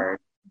huge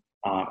part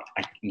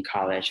in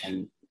college.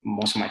 And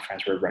most of my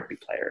friends were rugby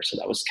players, so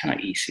that was kind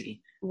of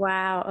easy.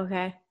 Wow.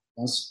 Okay.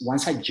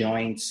 Once I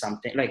joined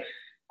something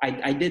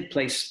I did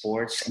play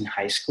sports in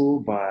high school,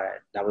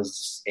 but that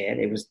was it.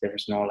 There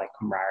was no like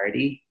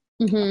camaraderie.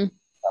 Mm-hmm.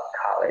 Of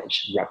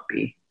college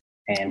rugby,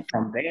 and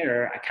from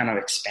there I kind of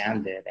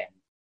expanded and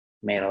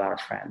made a lot of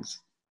friends.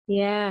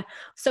 Yeah.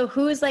 So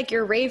who's like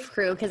your rave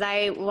crew? Because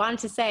I wanted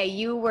to say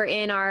you were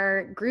in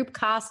our group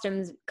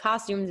costumes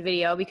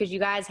video because you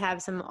guys have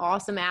some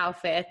awesome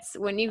outfits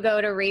when you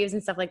go to raves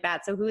and stuff like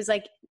that. So who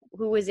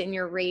was in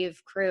your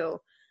rave crew?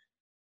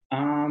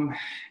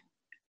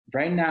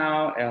 Right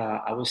now,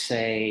 I would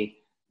say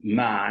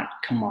Matt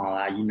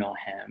Kamala, you know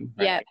him,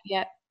 right?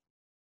 Yep.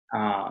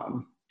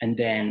 And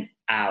then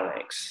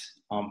Alex.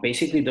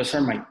 Basically, those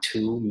are my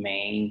two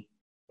main,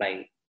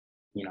 like,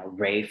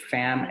 rave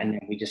fam, and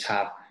then we just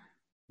have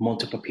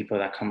multiple people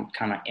that come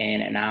kind of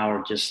in and out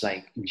or just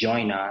like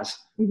join us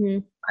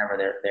whenever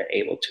they're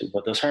able to.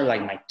 But those are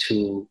like my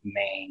two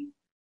main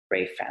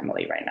rave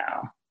family right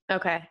now.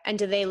 Okay. And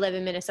do they live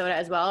in Minnesota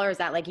as well, or is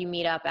that like you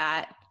meet up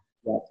at?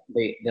 Yeah,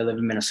 they live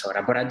in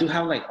Minnesota, but I do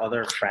have like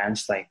other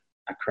friends like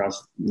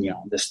across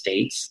the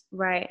states.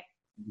 Right.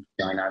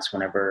 Join us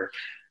whenever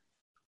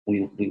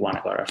we want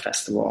to go to a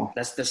festival.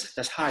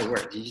 That's how it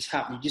works. You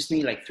just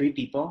need like 3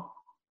 people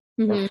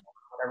or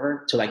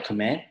whatever to like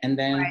commit, and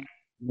then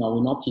we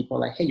know people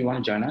like, hey, you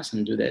want to join us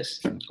and do this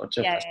and go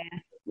to a festival.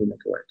 We make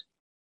it work.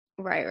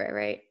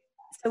 Right.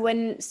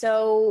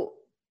 So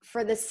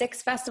for the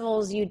 6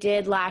 festivals you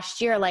did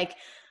last year, like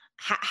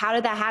how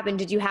did that happen?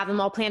 Did you have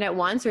them all planned at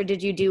once, or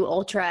did you do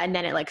Ultra and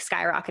then it like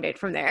skyrocketed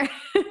from there?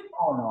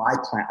 Oh no, I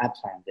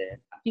planned it.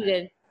 You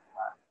did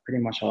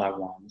pretty much all at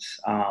once.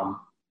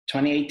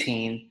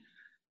 2018,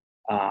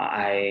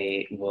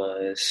 I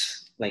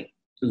was like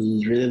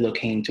really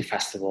looking into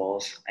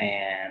festivals,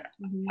 and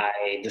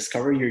I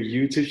discovered your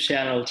YouTube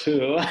channel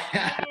too.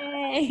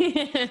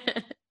 Yay.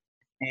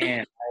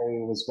 And I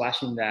was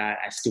watching that.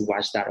 I still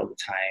watch that all the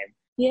time.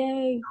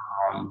 Yay.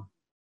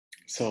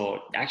 So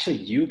actually,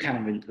 you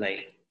kind of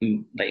like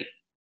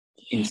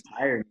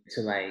inspired me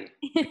to like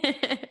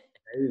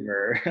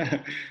favor.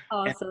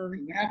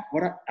 Awesome.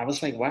 I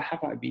was like, what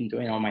have I been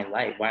doing all my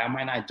life? Why am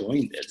I not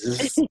doing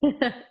this?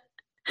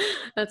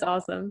 That's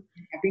awesome.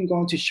 I've been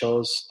going to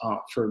shows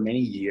for many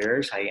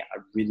years. I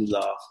really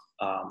love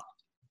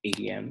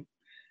EDM,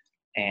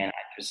 and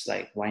I just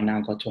like, why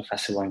not go to a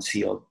festival and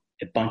see a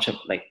bunch of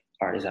like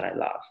artists that I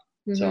love?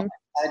 So I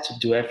decided to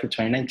do it for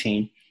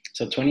 2019.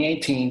 So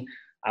 2018,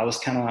 I was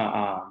kind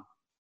of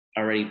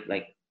already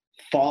like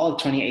fall of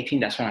 2018.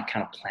 That's when I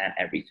kind of planned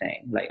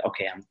everything. Like,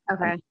 okay,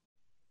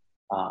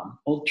 I'm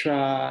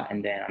Ultra,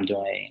 and then I'm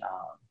doing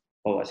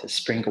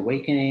Spring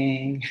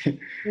Awakening,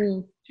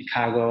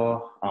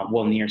 Chicago,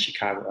 near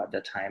Chicago at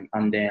that time,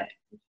 and then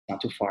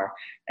not too far,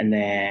 and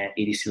then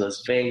EDC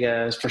Las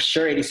Vegas, for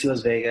sure. EDC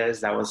Las Vegas,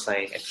 that was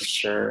like for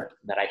sure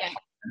that I planned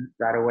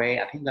right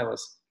away. I think that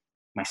was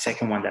my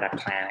second one that I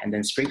planned, and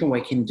then Spring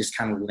Awakening just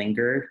kind of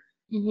lingered.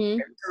 It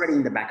was already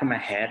in the back of my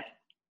head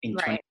in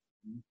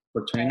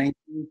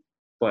 2019,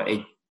 but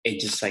it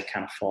just like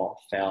kind of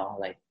fell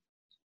like,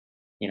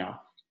 I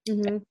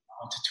went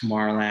to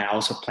Tomorrowland. I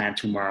also planned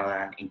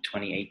Tomorrowland in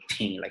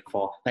 2018, like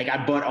fall. Like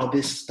I bought all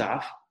this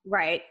stuff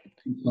in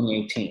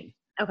 2018.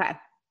 Okay,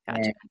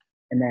 gotcha.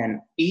 And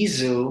then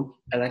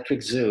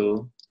Electric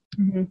Zoo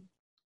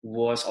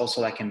was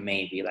also like a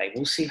maybe. Like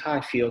we'll see how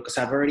I feel, because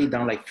I've already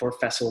done like 4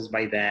 festivals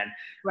by then.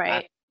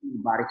 Right.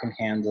 My body can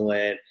handle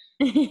it.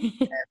 And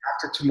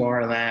after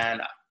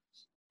Tomorrowland,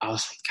 I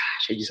was like,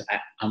 gosh,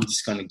 I'm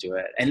just gonna do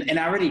it. And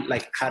I already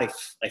like had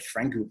a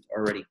friend group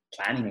already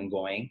planning on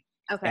going.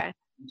 Okay.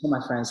 To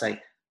my friends,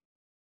 like,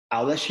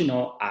 I'll let you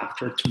know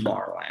after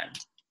Tomorrowland.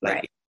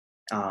 Like,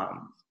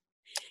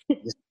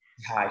 just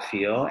how I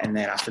feel. And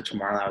then after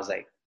Tomorrowland, I was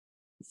like,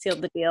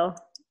 sealed the deal.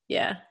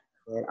 Yeah.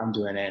 I'm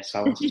doing it. So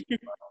I went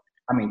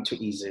to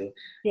to EZoo.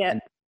 Yeah.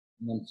 And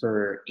then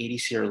for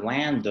EDC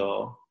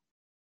Orlando,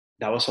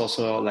 that was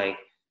also like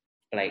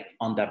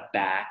on the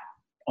back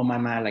of my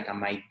mind, like I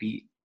might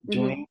be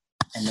doing.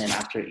 And then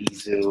after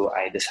EZoo,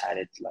 I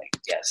decided like,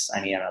 yes,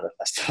 I need another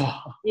festival.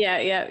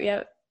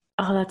 Yeah.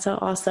 Oh, that's so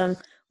awesome.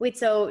 Wait,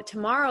 so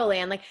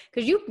Tomorrowland, like,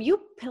 cause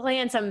you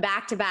plan some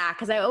back to back.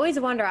 Cause I always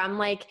wonder, I'm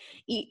like,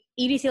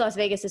 EDC Las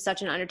Vegas is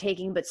such an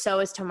undertaking, but so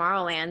is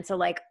Tomorrowland. So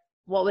like,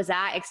 what was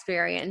that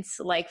experience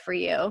like for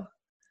you?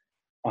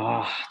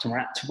 I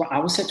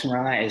would say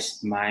Tomorrowland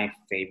is my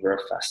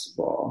favorite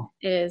festival.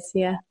 It is,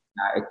 yeah.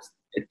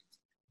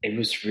 It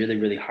was really,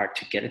 really hard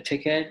to get a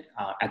ticket.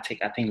 I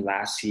think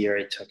last year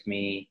it took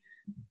me,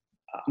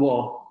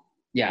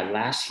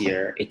 last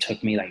year it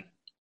took me like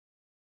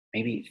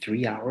maybe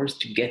 3 hours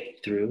to get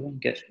through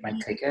and get my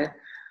ticket.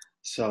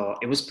 So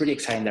it was pretty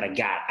exciting that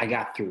I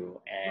got through.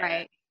 And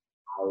right.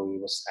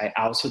 I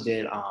also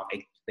did a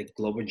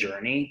global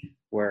journey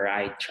where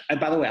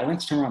by the way, I went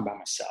to Tomorrowland by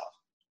myself.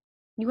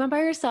 You went by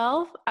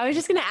yourself? I was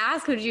just going to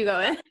ask, who did you go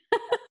with?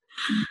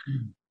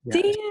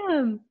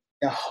 Damn.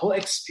 The whole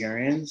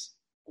experience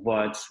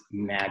was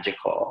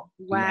magical.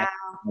 Wow.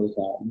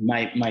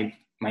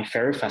 My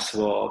favorite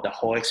festival, the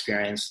whole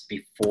experience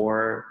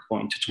before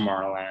going to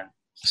Tomorrowland,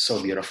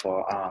 so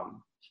beautiful.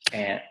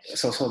 and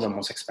it's also the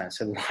most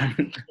expensive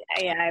one.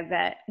 Yeah, I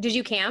bet. Did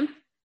you camp?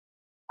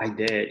 I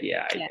did,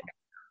 yeah. I Yeah.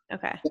 did.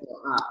 Okay.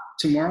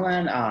 So,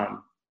 Tomorrowland,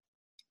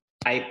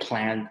 I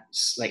planned,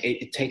 like,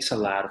 it takes a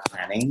lot of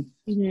planning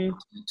Mm-hmm.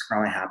 to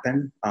finally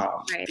happen.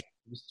 Right.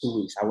 It was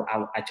 2 weeks.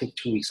 I took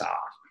 2 weeks off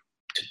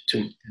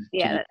to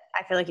Yeah,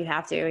 I feel like you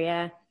have to.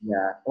 Yeah.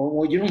 yeah.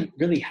 Well, you don't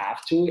really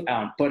have to,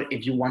 but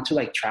if you want to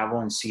like travel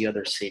and see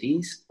other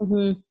cities,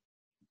 Mm-hmm.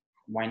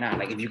 why not?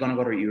 Like, if you're gonna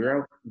go to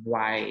Europe,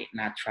 why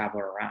not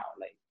travel around?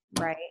 Like,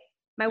 Right.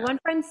 My one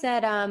friend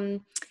said,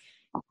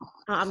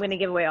 I'm going to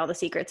give away all the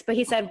secrets, but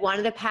he said one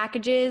of the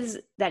packages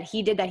that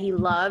he did that he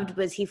loved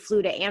was he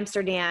flew to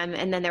Amsterdam,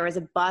 and then there was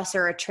a bus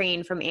or a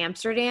train from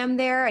Amsterdam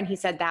there. And he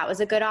said that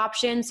was a good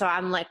option. So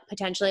I'm like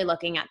potentially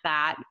looking at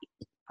that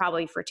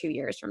probably for 2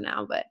 years from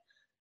now, but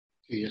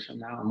 2 years from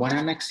now, why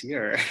not next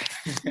year?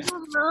 I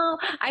don't know.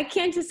 I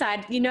can't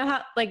decide. You know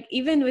how, like,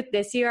 even with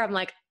this year, I'm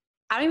like,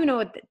 I don't even know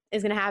what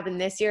is going to happen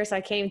this year. So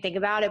I can't even think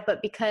about it.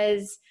 But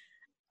because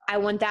I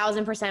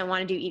 1000%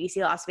 want to do EDC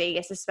Las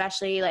Vegas,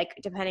 especially like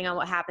depending on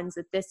what happens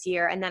with this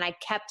year. And then I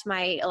kept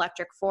my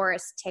Electric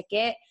Forest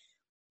ticket,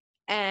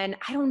 and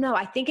I don't know,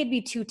 I think it'd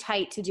be too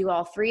tight to do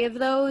all three of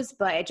those,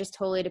 but it just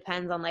totally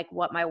depends on like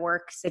what my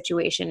work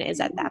situation is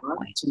at that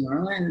point.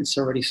 Tomorrowland is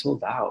already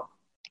sold out.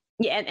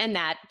 Yeah. And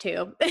that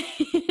too.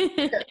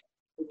 They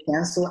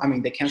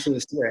cancel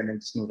this year and then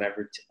just move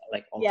everything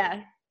like all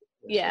Yeah.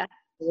 Yeah.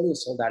 It's already a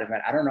sold out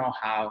event. I don't know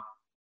how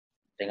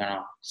they're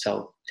gonna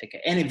sell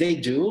ticket. And if they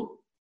do,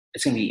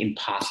 it's gonna be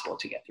impossible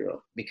to get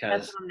through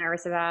because That's what I'm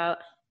nervous about.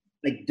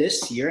 like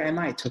this year,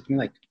 Emma, it took me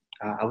like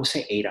I would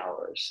say 8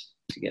 hours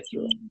to get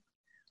through.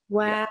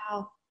 Wow.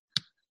 Yeah.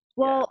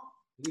 Well,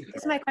 Yeah.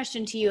 this is my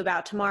question to you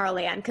about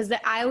Tomorrowland, because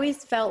I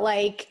always felt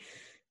like,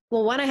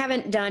 well, one, I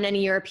haven't done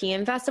any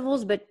European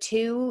festivals, but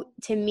two,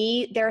 to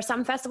me, there are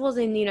some festivals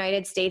in the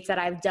United States that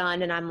I've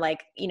done, and I'm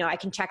like, you know, I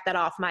can check that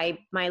off my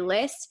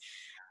list.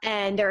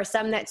 And there are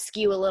some that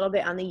skew a little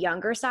bit on the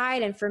younger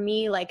side. And for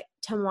me, like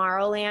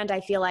Tomorrowland,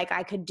 I feel like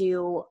I could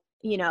do,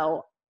 you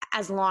know,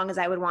 as long as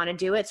I would want to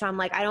do it. So I'm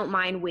like, I don't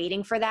mind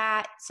waiting for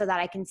that so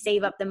that I can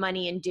save up the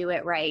money and do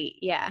it right.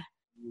 Yeah.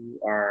 You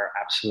are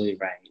absolutely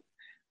right.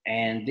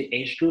 And the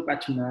age group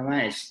at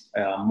Tomorrowland is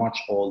much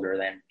older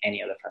than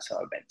any other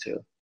festival I've been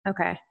to.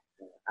 Okay.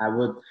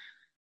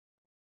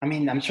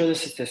 I'm sure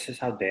this is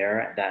out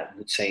there that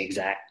would say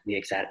the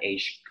exact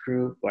age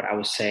group, but I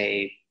would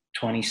say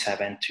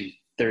 27 to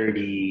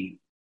 32.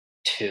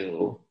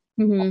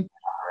 Mm-hmm.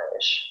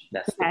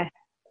 That's Okay.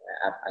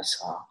 I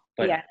saw.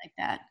 But yeah, like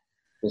that.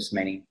 There's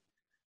many.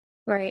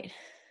 Right.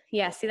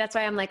 Yeah. See, that's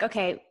why I'm like,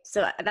 okay.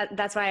 So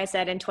that's why I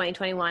said in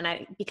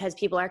 2021, because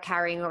people are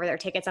carrying over their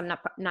tickets, I'm not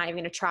even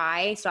going to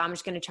try. So I'm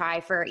just going to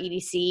try for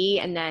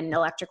EDC and then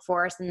Electric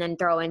Forest and then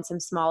throw in some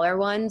smaller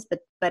ones. But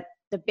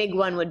the big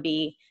one would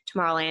be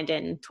Tomorrowland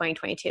in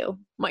 2022. Oh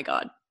my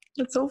God.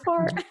 That's so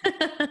far.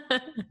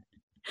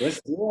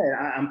 Let's do it.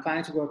 I'm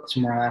planning to go to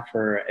Tomorrowland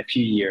for a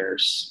few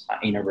years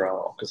in a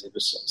row because it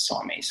was so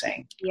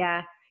amazing.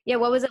 Yeah. Yeah.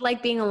 What was it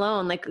like being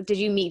alone? Like, did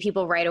you meet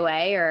people right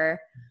away or?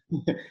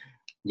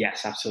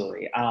 Yes,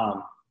 absolutely.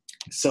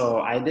 So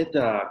I did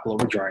the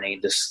Global Journey,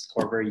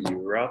 Discover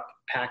Europe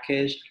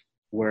package,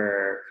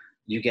 where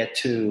you get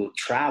to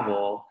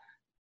travel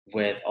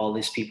with all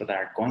these people that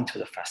are going to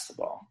the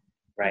festival,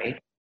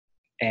 right?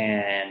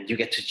 And you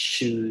get to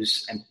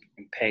choose and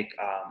pick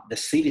the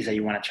cities that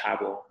you want to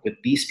travel with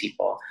these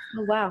people.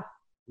 Oh, wow.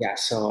 Yeah,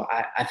 so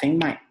I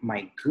think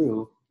my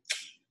group,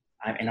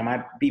 and I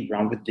might be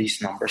wrong with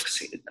these numbers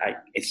because I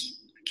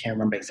can't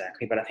remember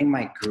exactly, but I think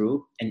my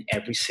group in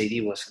every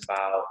city was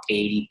about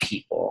 80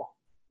 people.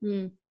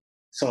 Mm.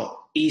 So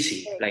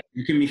easy, like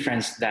you can be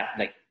friends that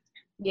like,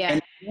 yeah.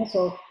 And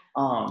also,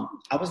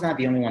 I was not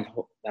the only one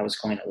that was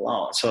going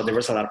alone. So there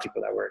was a lot of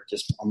people that were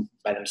just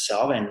by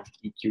themselves, and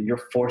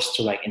you're forced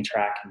to like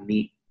interact and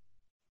meet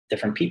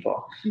different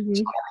people. Mm-hmm.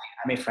 So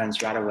I made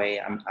friends right away.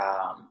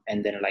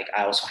 And then like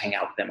I also hang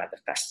out with them at the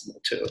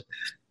festival too.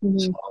 Mm-hmm.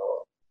 So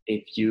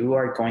if you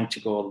are going to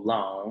go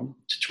alone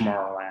to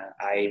Tomorrowland,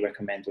 I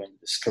recommend doing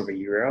Discover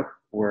Europe,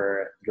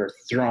 where you're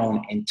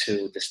thrown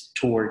into this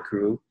tour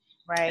group.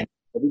 Right. And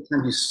every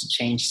time you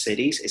change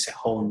cities, it's a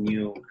whole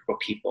new group of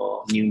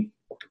people, many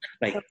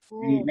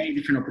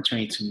different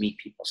opportunities to meet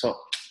people. So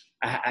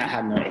I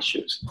had no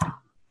issues.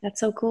 That's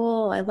so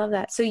cool. I love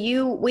that. So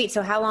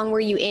so how long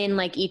were you in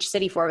like each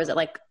city for? Was it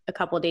like a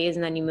couple of days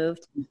and then you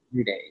moved?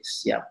 3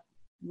 days. Yeah.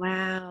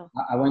 Wow.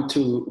 I went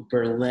to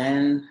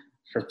Berlin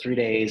for 3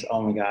 days.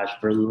 Oh my gosh,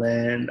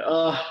 Berlin.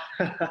 Oh.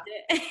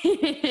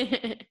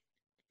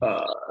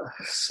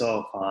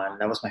 So fun.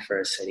 That was my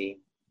first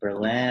city,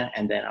 Berlin.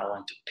 And then I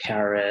went to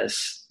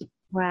Paris.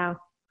 Wow.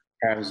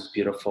 Paris was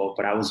beautiful,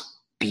 but I was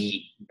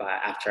beat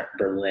after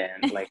Berlin.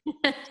 Like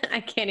I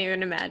can't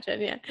even imagine.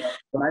 Yeah.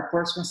 But I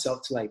forced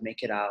myself to like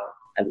make it out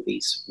at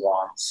least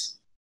once.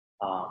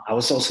 I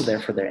was also there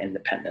for their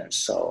independence.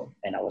 So,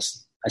 and I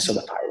saw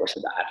the fireworks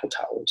at the Eiffel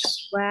Tower.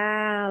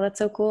 Wow. That's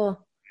so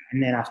cool.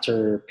 And then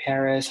after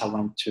Paris, I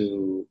went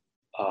to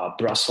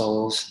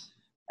Brussels,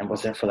 and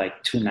was there for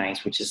like 2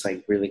 nights, which is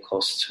like really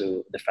close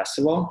to the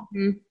festival.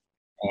 Mm-hmm.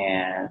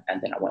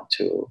 And then I went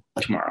to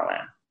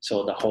Tomorrowland.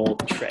 So the whole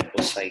trip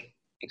was like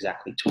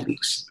exactly 2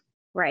 weeks.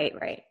 Right,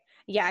 right.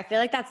 Yeah, I feel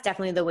like that's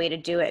definitely the way to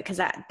do it,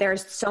 because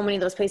there's so many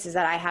of those places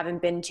that I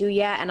haven't been to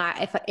yet. And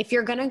if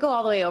you're going to go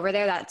all the way over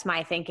there, that's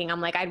my thinking.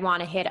 I'm like, I'd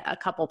want to hit a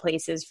couple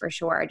places for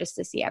sure just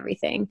to see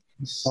everything.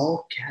 It's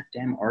so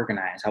goddamn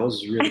organized. I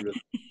was really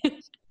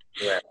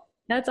yeah.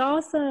 That's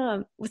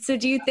awesome. So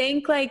do you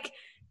think, like,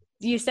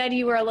 you said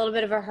you were a little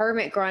bit of a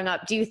hermit growing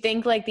up. Do you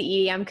think like the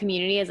EDM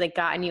community has like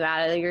gotten you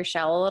out of your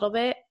shell a little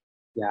bit?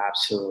 Yeah,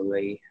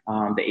 absolutely.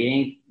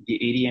 The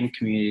EDM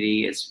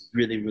community is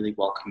really, really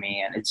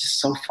welcoming, and it's just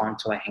so fun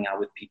to like hang out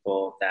with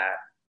people that,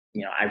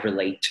 you know, I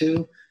relate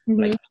to.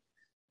 Mm-hmm. Like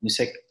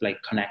music like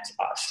connects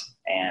us,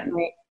 and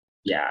right.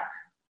 yeah.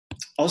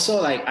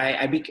 Also, like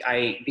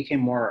I became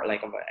more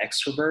like of an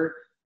extrovert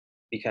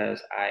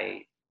because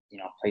I, you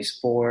know, play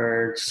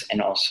sports,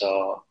 and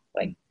also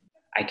like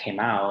I came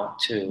out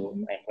too.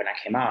 And when I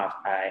came out,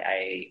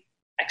 I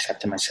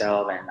accepted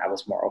myself, and I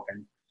was more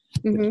open.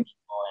 Mm-hmm.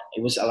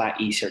 It was a lot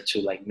easier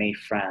to like make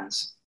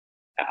friends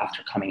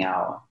after coming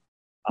out,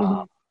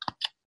 and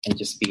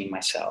just being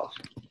myself.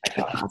 I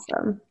thought.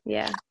 Awesome.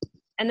 Yeah.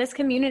 And this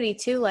community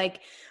too, like,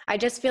 I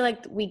just feel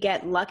like we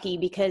get lucky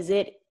because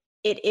it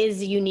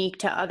is unique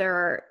to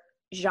other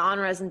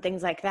genres and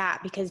things like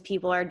that, because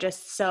people are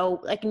just so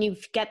like, and you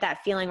get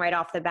that feeling right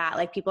off the bat,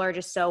 like people are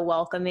just so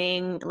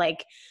welcoming,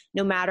 like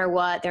no matter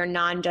what, they're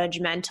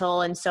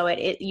non-judgmental. And so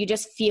you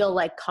just feel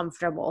like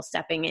comfortable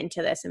stepping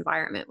into this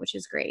environment, which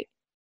is great.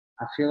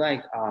 I feel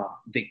like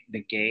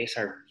the gays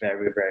are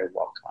very, very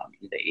welcome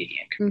in the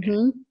EDM community.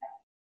 Mm-hmm.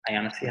 I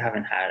honestly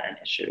haven't had an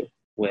issue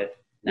with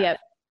not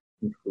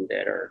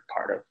included or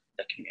part of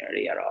the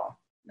community at all.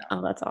 No.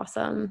 Oh, that's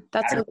awesome.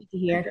 That's so good to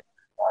hear.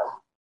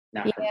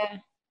 Yeah.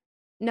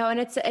 No, and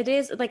it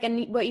is like,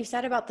 and what you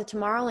said about the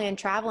Tomorrowland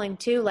traveling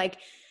too, like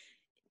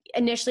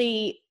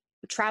initially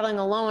traveling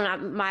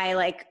alone, my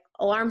like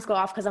alarms go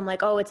off because I'm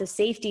like, oh, it's a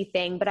safety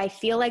thing. But I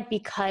feel like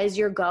because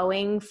you're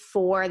going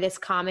for this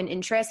common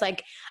interest,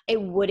 like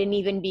it wouldn't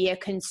even be a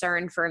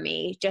concern for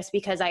me, just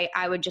because I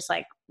would just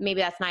like, maybe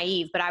that's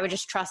naive, but I would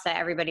just trust that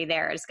everybody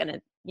there is going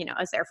to, you know,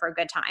 is there for a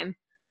good time.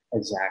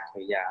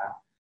 Exactly.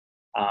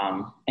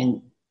 Yeah.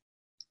 And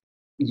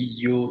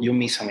you'll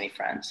meet so many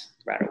friends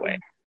right away.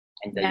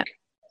 And then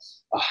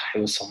it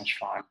was so much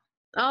fun.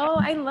 Oh,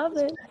 I love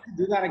it. I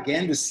do that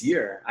again this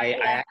year. I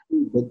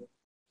actually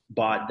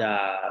bought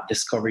the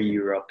Discover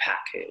Europe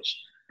package.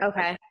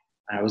 Okay.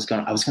 I was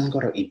gonna go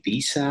to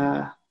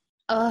Ibiza.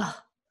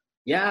 Oh.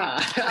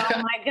 Yeah.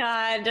 Oh my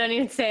God! Don't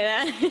even say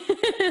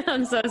that.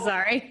 I'm so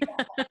sorry.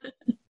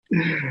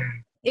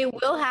 It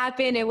will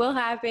happen. It will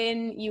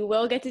happen. You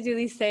will get to do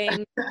these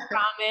things. I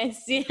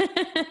promise.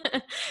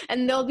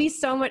 And there'll be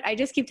so much. I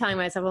just keep telling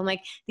myself, I'm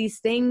like, these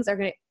things are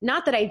going to,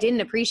 not that I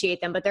didn't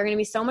appreciate them, but they're going to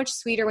be so much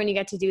sweeter when you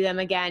get to do them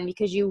again,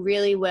 because you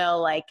really will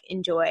like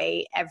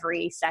enjoy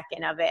every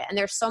second of it. And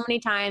there's so many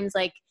times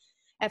like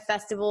at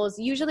festivals,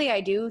 usually I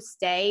do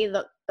stay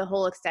the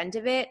whole extent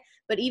of it.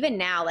 But even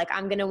now, like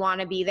I'm going to want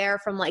to be there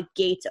from like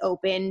gates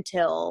open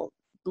till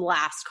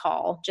last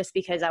call, just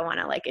because I want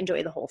to like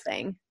enjoy the whole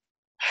thing.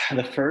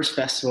 The first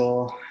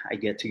festival I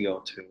get to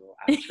go to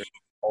after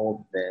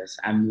all this,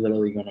 I'm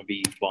literally going to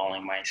be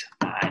bawling my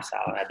eyes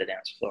out at the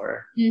dance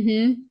floor.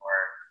 Mm-hmm.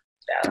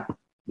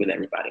 With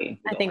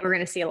everybody. I think we're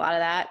going to see a lot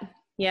of that.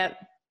 Yep.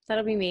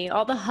 That'll be me.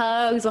 All the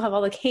hugs. We'll have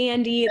all the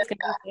candy. It's going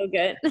to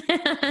be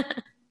so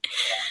good.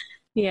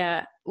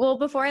 Yeah. Well,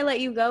 before I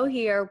let you go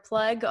here,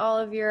 plug all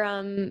of your,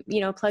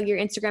 plug your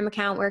Instagram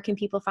account. Where can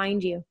people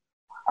find you?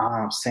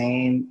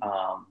 Same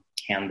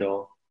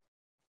handle,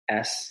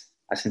 S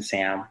as in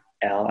Sam,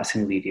 L as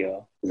in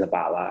Lidio,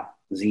 Zabala,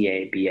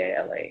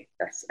 Zabala.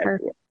 That's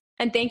everywhere.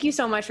 And thank you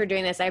so much for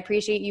doing this. I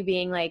appreciate you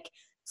being like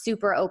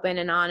super open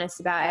and honest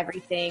about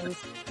everything.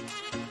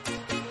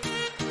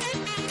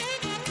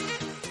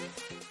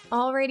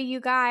 Alrighty, you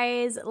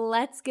guys,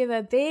 let's give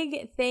a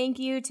big thank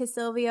you to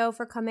Silvio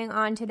for coming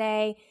on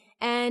today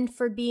and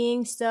for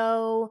being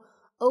so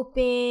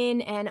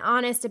open and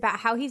honest about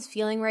how he's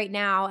feeling right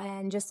now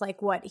and just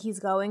like what he's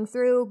going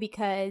through,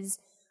 because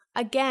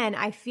again,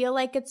 I feel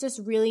like it's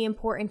just really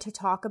important to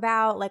talk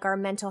about like our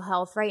mental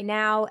health right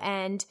now.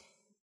 And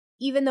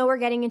even though we're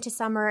getting into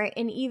summer,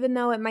 and even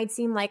though it might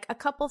seem like a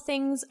couple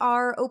things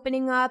are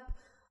opening up,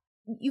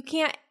 you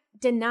can't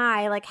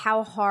deny like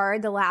how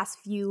hard the last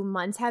few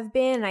months have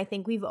been. And I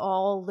think we've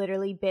all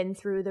literally been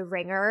through the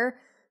ringer.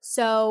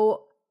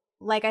 So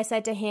like I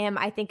said to him,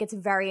 I think it's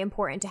very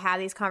important to have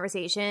these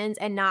conversations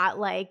and not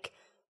like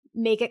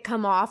make it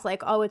come off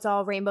like, oh, it's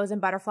all rainbows and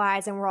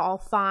butterflies and we're all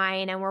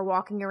fine and we're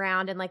walking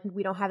around and like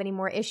we don't have any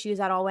more issues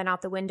that all went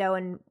out the window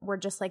and we're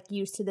just like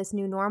used to this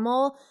new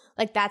normal.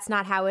 Like that's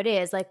not how it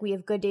is. Like we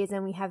have good days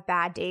and we have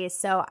bad days.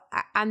 So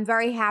I'm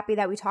very happy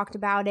that we talked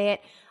about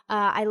it.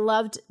 I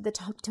loved the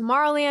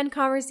Tomorrowland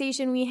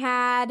conversation we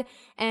had,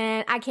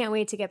 and I can't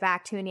wait to get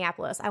back to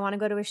Minneapolis. I want to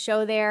go to a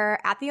show there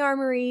at the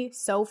Armory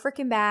so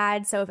freaking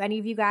bad. So if any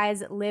of you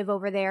guys live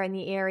over there in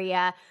the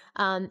area,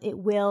 it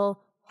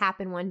will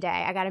happen one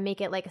day. I got to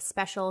make it like a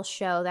special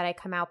show that I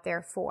come out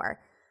there for.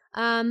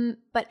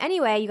 But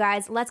anyway, you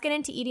guys, let's get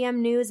into EDM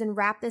news and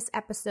wrap this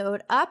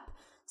episode up.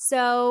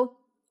 So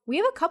we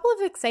have a couple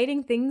of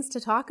exciting things to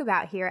talk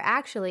about here,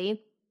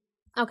 actually.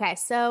 Okay,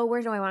 so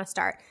where do I want to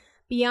start?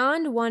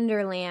 Beyond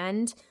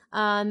Wonderland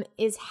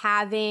is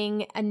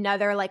having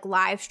another like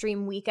live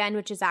stream weekend,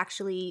 which is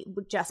actually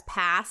just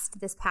passed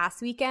this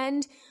past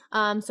weekend.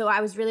 So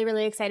I was really,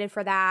 really excited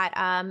for that.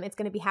 It's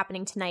going to be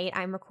happening tonight.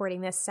 I'm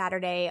recording this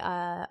Saturday,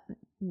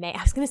 May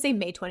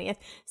 20th,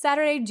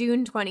 Saturday,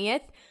 June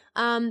 20th.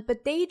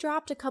 But they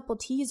dropped a couple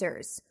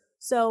teasers.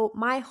 So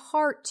my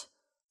heart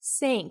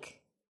sank.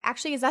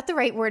 Actually, is that the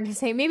right word to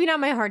say? Maybe not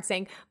my heart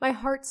sank. My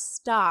heart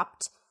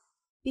stopped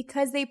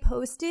because they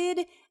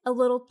posted a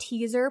little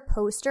teaser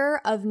poster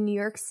of New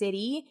York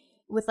City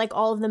with like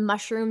all of the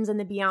mushrooms and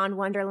the Beyond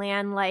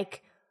Wonderland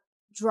like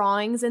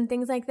drawings and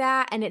things like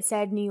that. And it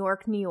said New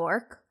York, New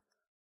York.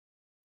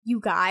 You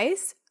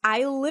guys,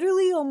 I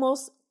literally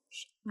almost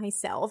shit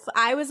myself.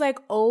 I was like,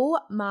 oh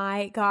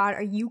my God,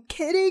 are you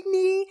kidding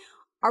me?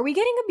 Are we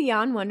getting a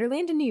Beyond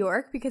Wonderland in New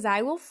York? Because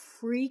I will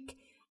freak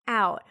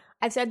out.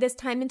 I've said this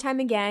time and time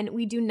again,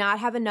 we do not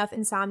have enough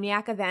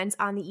Insomniac events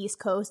on the East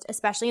Coast,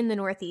 especially in the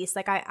Northeast.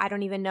 Like, I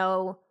don't even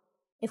know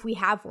if we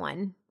have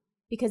one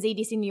because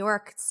ADC New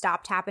York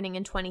stopped happening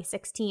in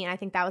 2016. I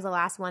think that was the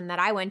last one that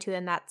I went to,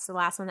 and that's the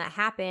last one that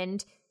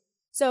happened.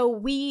 So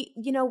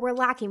we're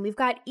lacking. We've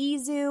got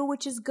Izu,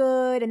 which is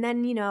good, and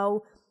then,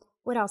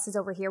 what else is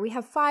over here? We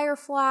have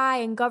Firefly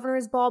and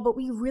Governor's Ball, but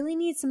we really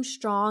need some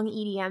strong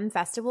EDM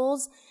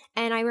festivals.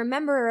 And I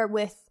remember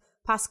with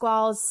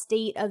Pasquale's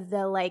State of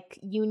the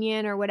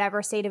Union or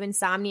whatever, State of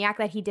Insomniac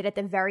that he did at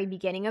the very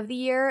beginning of the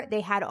year,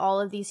 they had all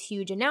of these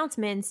huge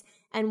announcements.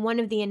 And one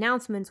of the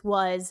announcements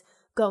was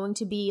going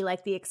to be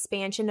like the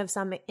expansion of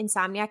some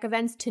Insomniac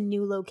events to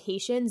new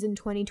locations in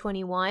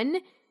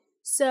 2021.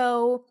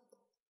 So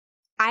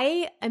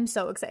I am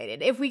so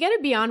excited. If we get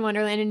a Beyond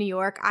Wonderland in New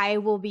York, I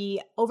will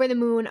be over the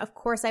moon. Of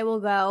course I will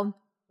go.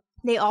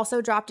 They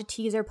also dropped a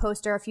teaser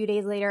poster a few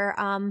days later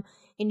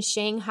in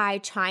Shanghai,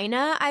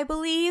 China, I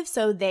believe.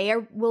 So they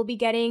will be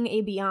getting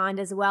a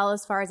Beyond as well,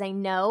 as far as I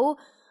know.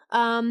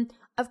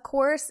 Of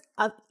course,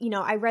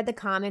 I read the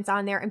comments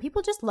on there, and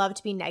people just love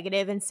to be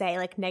negative and say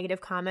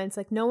negative comments.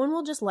 No one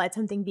will just let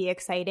something be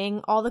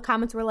exciting. All the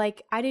comments were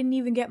like, I didn't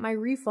even get my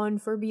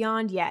refund for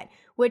Beyond yet,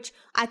 which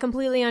I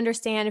completely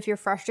understand if you're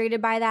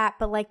frustrated by that,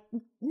 but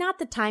not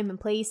the time and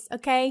place,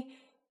 okay?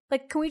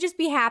 Can we just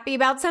be happy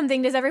about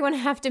something? Does everyone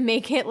have to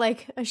make it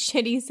a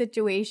shitty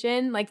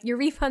situation? Your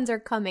refunds are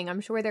coming. I'm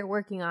sure they're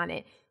working on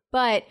it.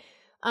 But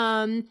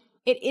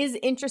it is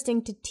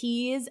interesting to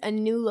tease a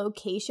new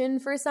location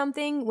for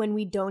something when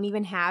we don't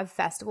even have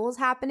festivals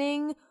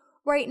happening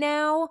right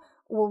now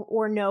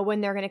or know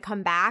when they're going to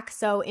come back.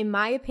 So in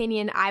my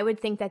opinion, I would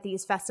think that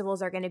these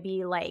festivals are going to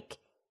be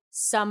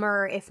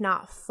summer, if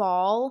not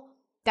fall.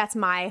 That's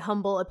my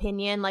humble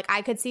opinion.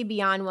 I could see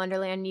Beyond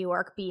Wonderland New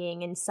York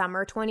being in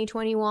summer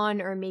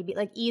 2021, or maybe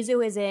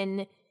Izu is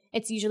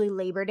it's usually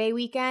Labor Day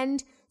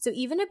weekend. So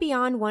even a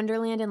Beyond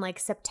Wonderland in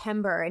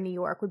September in New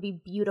York would be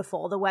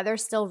beautiful. The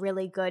weather's still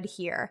really good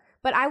here,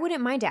 but I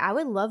wouldn't mind it. I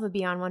would love a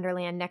Beyond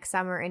Wonderland next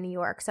summer in New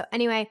York. So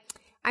anyway,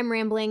 I'm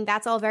rambling.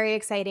 That's all very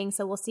exciting.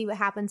 So we'll see what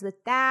happens with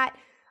that.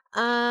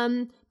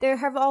 There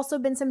have also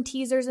been some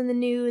teasers in the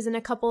news and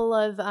a couple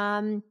of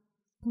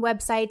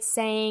websites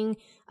saying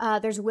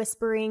there's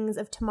whisperings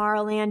of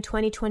Tomorrowland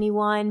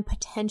 2021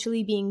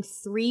 potentially being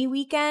 3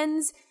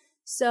 weekends.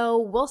 So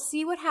we'll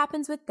see what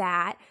happens with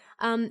that.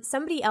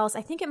 Somebody else,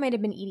 I think it might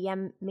have been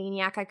EDM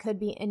Maniac, I could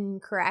be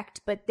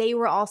incorrect, but they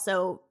were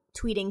also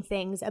tweeting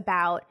things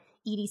about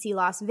EDC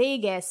Las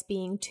Vegas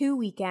being 2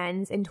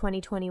 weekends in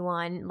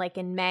 2021,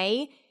 in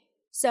May.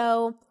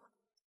 So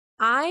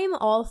I'm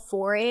all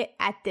for it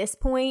at this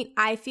point.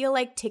 I feel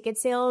like ticket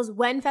sales,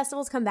 when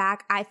festivals come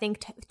back, I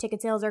think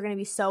ticket sales are going to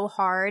be so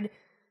hard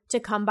to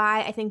come by.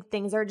 I think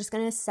things are just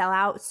going to sell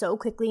out so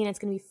quickly, and it's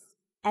going to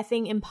be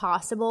effing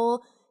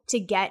impossible to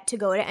get to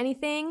go to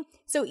anything.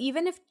 So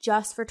even if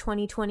just for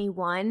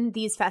 2021,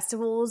 these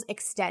festivals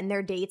extend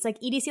their dates,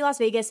 EDC Las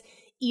Vegas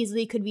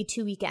easily could be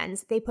 2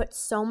 weekends. They put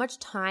so much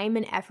time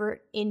and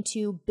effort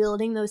into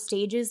building those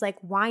stages.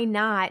 Why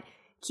not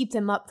keep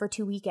them up for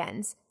 2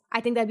 weekends? I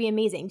think that'd be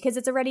amazing because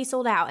it's already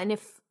sold out. And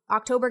if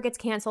October gets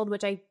canceled,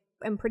 which I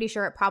am pretty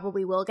sure it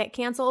probably will get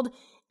canceled,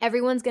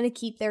 everyone's going to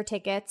keep their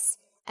tickets.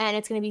 And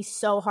it's going to be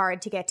so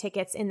hard to get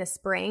tickets in the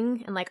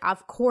spring. And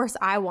of course,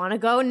 I want to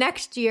go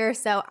next year.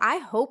 So I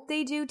hope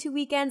they do 2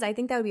 weekends. I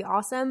think that would be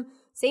awesome.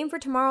 Same for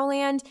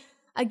Tomorrowland.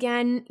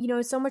 Again,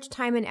 so much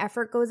time and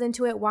effort goes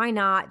into it. Why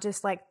not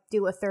just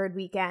do a 3rd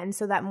weekend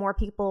so that more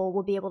people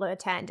will be able to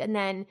attend? And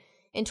then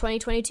in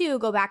 2022,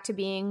 go back to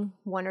being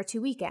 1 or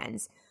 2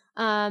 weekends.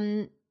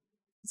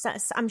 So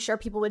I'm sure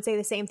people would say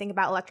the same thing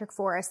about Electric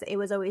Forest. It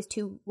was always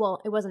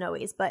it wasn't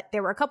always, but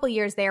there were a couple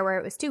years there where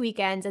it was 2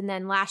 weekends. And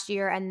then last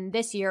year and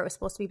this year, it was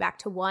supposed to be back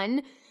to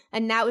 1.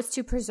 And that was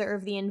to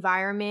preserve the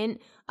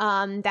environment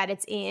that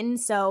it's in.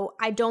 So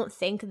I don't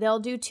think they'll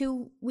do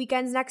 2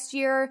 weekends next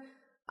year.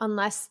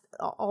 unless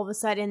all of a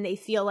sudden they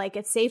feel like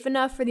it's safe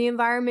enough for the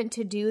environment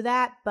to do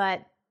that.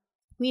 But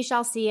we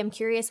shall see. I'm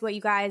curious what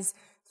you guys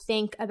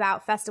think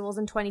about festivals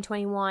in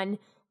 2021,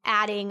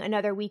 adding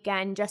another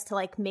weekend just to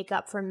like make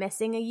up for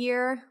missing a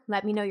year.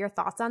 Let me know your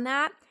thoughts on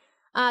that.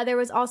 There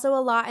was also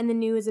a lot in the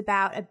news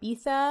about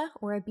Ibiza,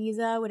 or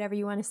Ibiza, whatever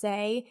you want to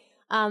say,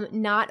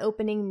 not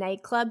opening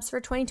nightclubs for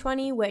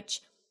 2020,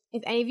 which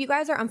if any of you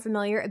guys are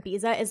unfamiliar,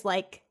 Ibiza is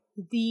like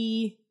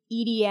the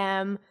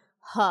EDM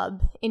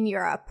hub in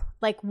Europe,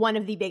 like one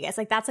of the biggest.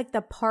 Like that's like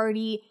the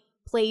party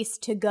place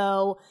to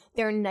go.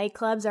 Their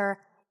nightclubs are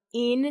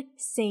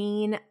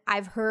insane.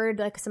 I've heard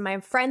like some of my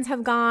friends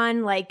have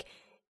gone, like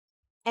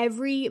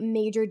every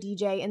major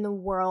DJ in the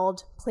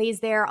world plays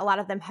there. A lot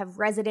of them have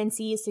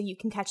residencies, so you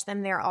can catch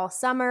them there all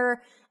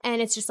summer.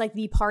 And it's just like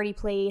the party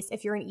place.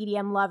 If you're an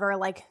EDM lover,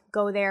 like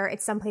go there.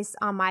 It's someplace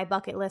on my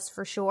bucket list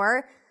for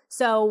sure.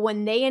 So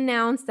when they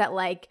announced that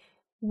like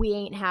we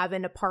ain't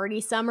having a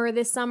party summer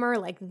this summer,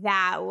 like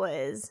that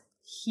was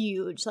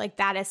huge. Like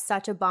that is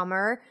such a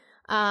bummer.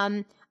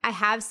 I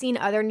have seen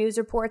other news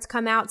reports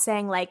come out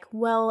saying like,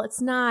 well,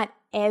 it's not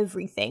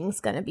everything's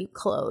going to be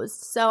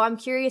closed. So I'm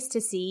curious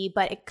to see,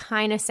 but it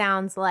kind of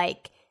sounds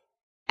like,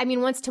 I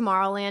mean, once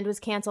Tomorrowland was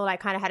canceled, I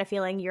kind of had a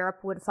feeling Europe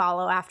would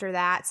follow after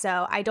that.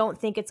 So I don't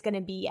think it's going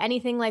to be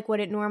anything like what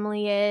it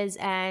normally is.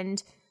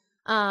 And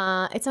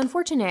it's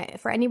unfortunate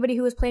for anybody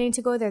who was planning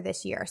to go there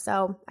this year.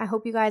 So I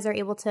hope you guys are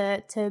able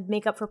to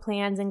make up for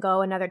plans and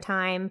go another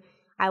time.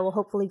 I will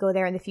hopefully go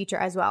there in the future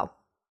as well.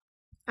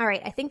 All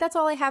right, I think that's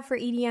all I have for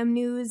EDM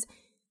news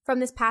from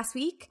this past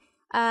week.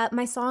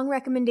 My song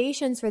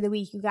recommendations for the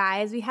week, you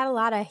guys. We had a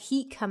lot of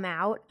heat come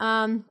out,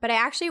 but I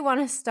actually want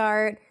to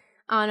start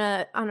on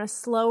a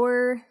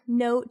slower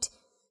note.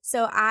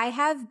 So I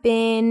have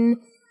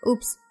been,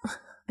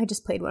 I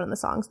just played one of the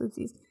songs,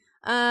 oopsies.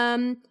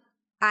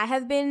 I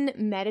have been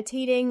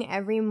meditating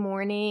every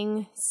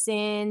morning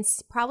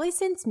since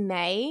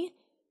May.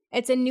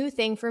 It's a new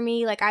thing for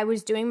me. Like I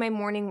was doing my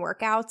morning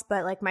workouts,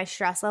 but like my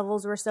stress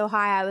levels were so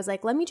high. I was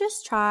like, let me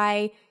just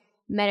try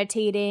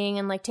meditating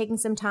and like taking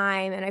some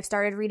time. And I've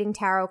started reading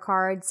tarot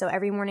cards. So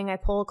every morning I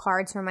pull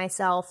cards for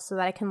myself so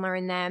that I can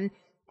learn them.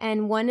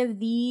 And one of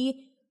the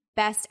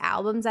best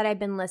albums that I've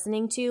been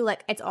listening to,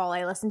 like it's all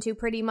I listen to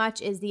pretty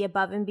much, is the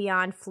Above and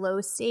Beyond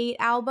Flow State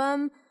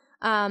album.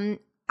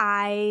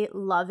 I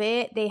love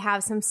it. They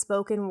have some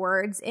spoken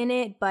words in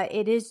it, but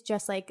it is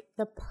just like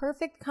the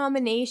perfect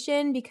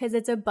combination because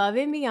it's above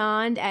and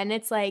beyond, and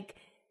it's like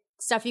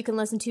stuff you can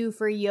listen to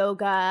for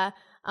yoga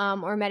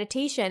or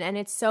meditation, and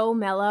it's so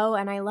mellow,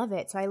 and I love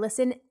it. So I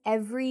listen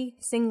every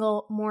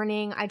single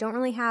morning. I don't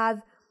really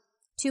have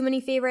too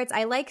many favorites.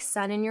 I like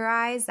Sun in Your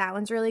Eyes. That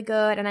one's really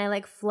good, and I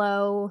like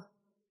Flow.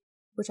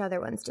 Which other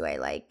ones do I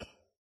like?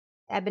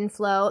 Ebb and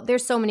Flow.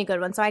 There's so many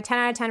good ones. So I 10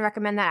 out of 10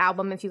 recommend that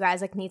album if you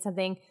guys like need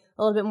something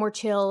a little bit more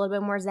chill, a little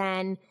bit more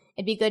zen.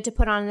 It'd be good to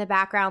put on in the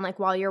background like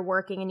while you're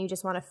working and you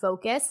just want to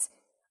focus.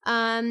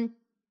 I've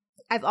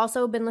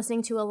also been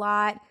listening to a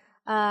lot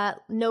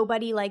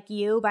Nobody Like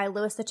You by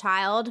Louis the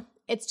Child.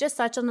 It's just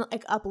such an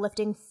like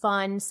uplifting,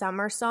 fun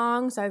summer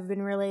song. So I've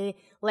been really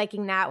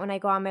liking that when I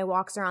go on my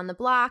walks around the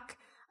block.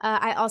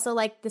 I also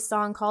like the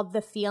song called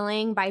The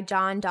Feeling by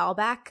John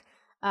Dahlbeck.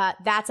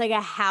 That's like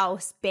a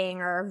house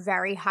banger,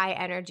 very high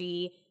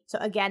energy. So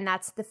again,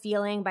 that's The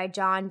Feeling by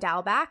John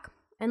Dahlbeck.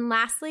 And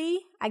lastly,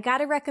 I got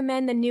to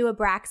recommend the new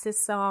Abraxas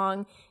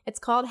song. It's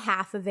called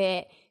Half of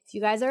It. If you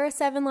guys are a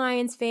Seven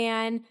Lions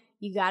fan,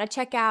 you got to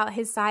check out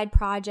his side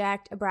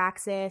project,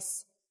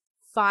 Abraxas.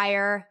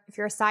 Fire. If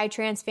you're a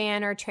Psytrance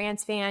fan or a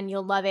trance fan,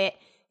 you'll love it.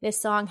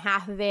 This song,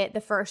 Half of It,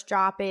 the first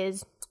drop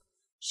is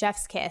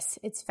chef's kiss.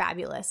 It's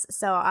fabulous.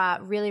 So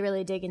really,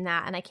 really digging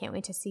that. And I can't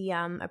wait to see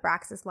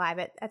Abraxas live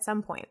at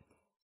some point.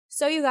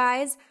 So you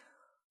guys,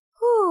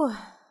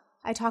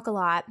 I talk a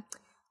lot.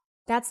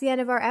 That's the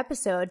end of our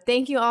episode.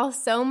 Thank you all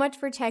so much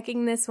for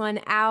checking this one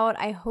out.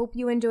 I hope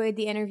you enjoyed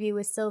the interview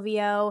with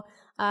Silvio.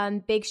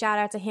 Big shout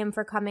out to him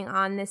for coming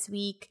on this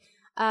week.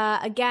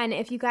 Again,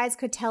 if you guys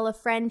could tell a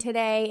friend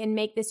today and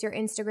make this your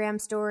Instagram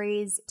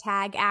stories,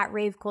 tag at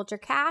Rave Culture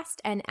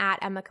Cast and at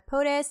Emma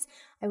Capotis.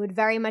 I would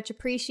very much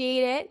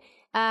appreciate it.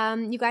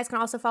 You guys can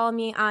also follow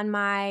me on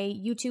my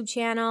YouTube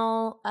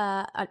channel,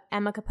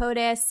 Emma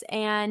Capotis,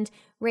 and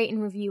rate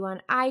and review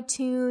on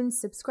iTunes,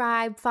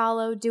 subscribe,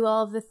 follow, do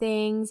all of the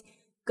things.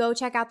 Go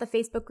check out the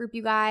Facebook group,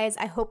 you guys.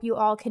 I hope you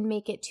all can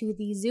make it to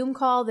the Zoom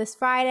call this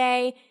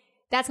Friday.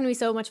 That's going to be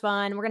so much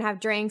fun. We're going to have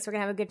drinks. We're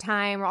going to have a good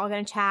time. We're all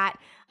going to chat.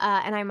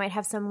 And I might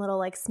have some little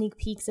like sneak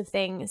peeks of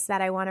things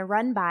that I want to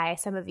run by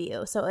some of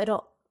you. So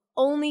it'll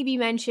only be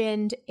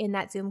mentioned in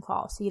that Zoom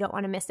call. So you don't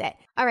want to miss it.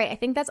 All right. I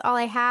think that's all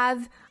I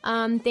have.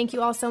 Thank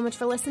you all so much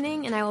for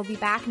listening. And I will be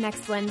back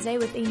next Wednesday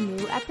with a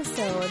new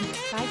episode.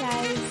 Bye,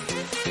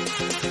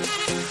 guys.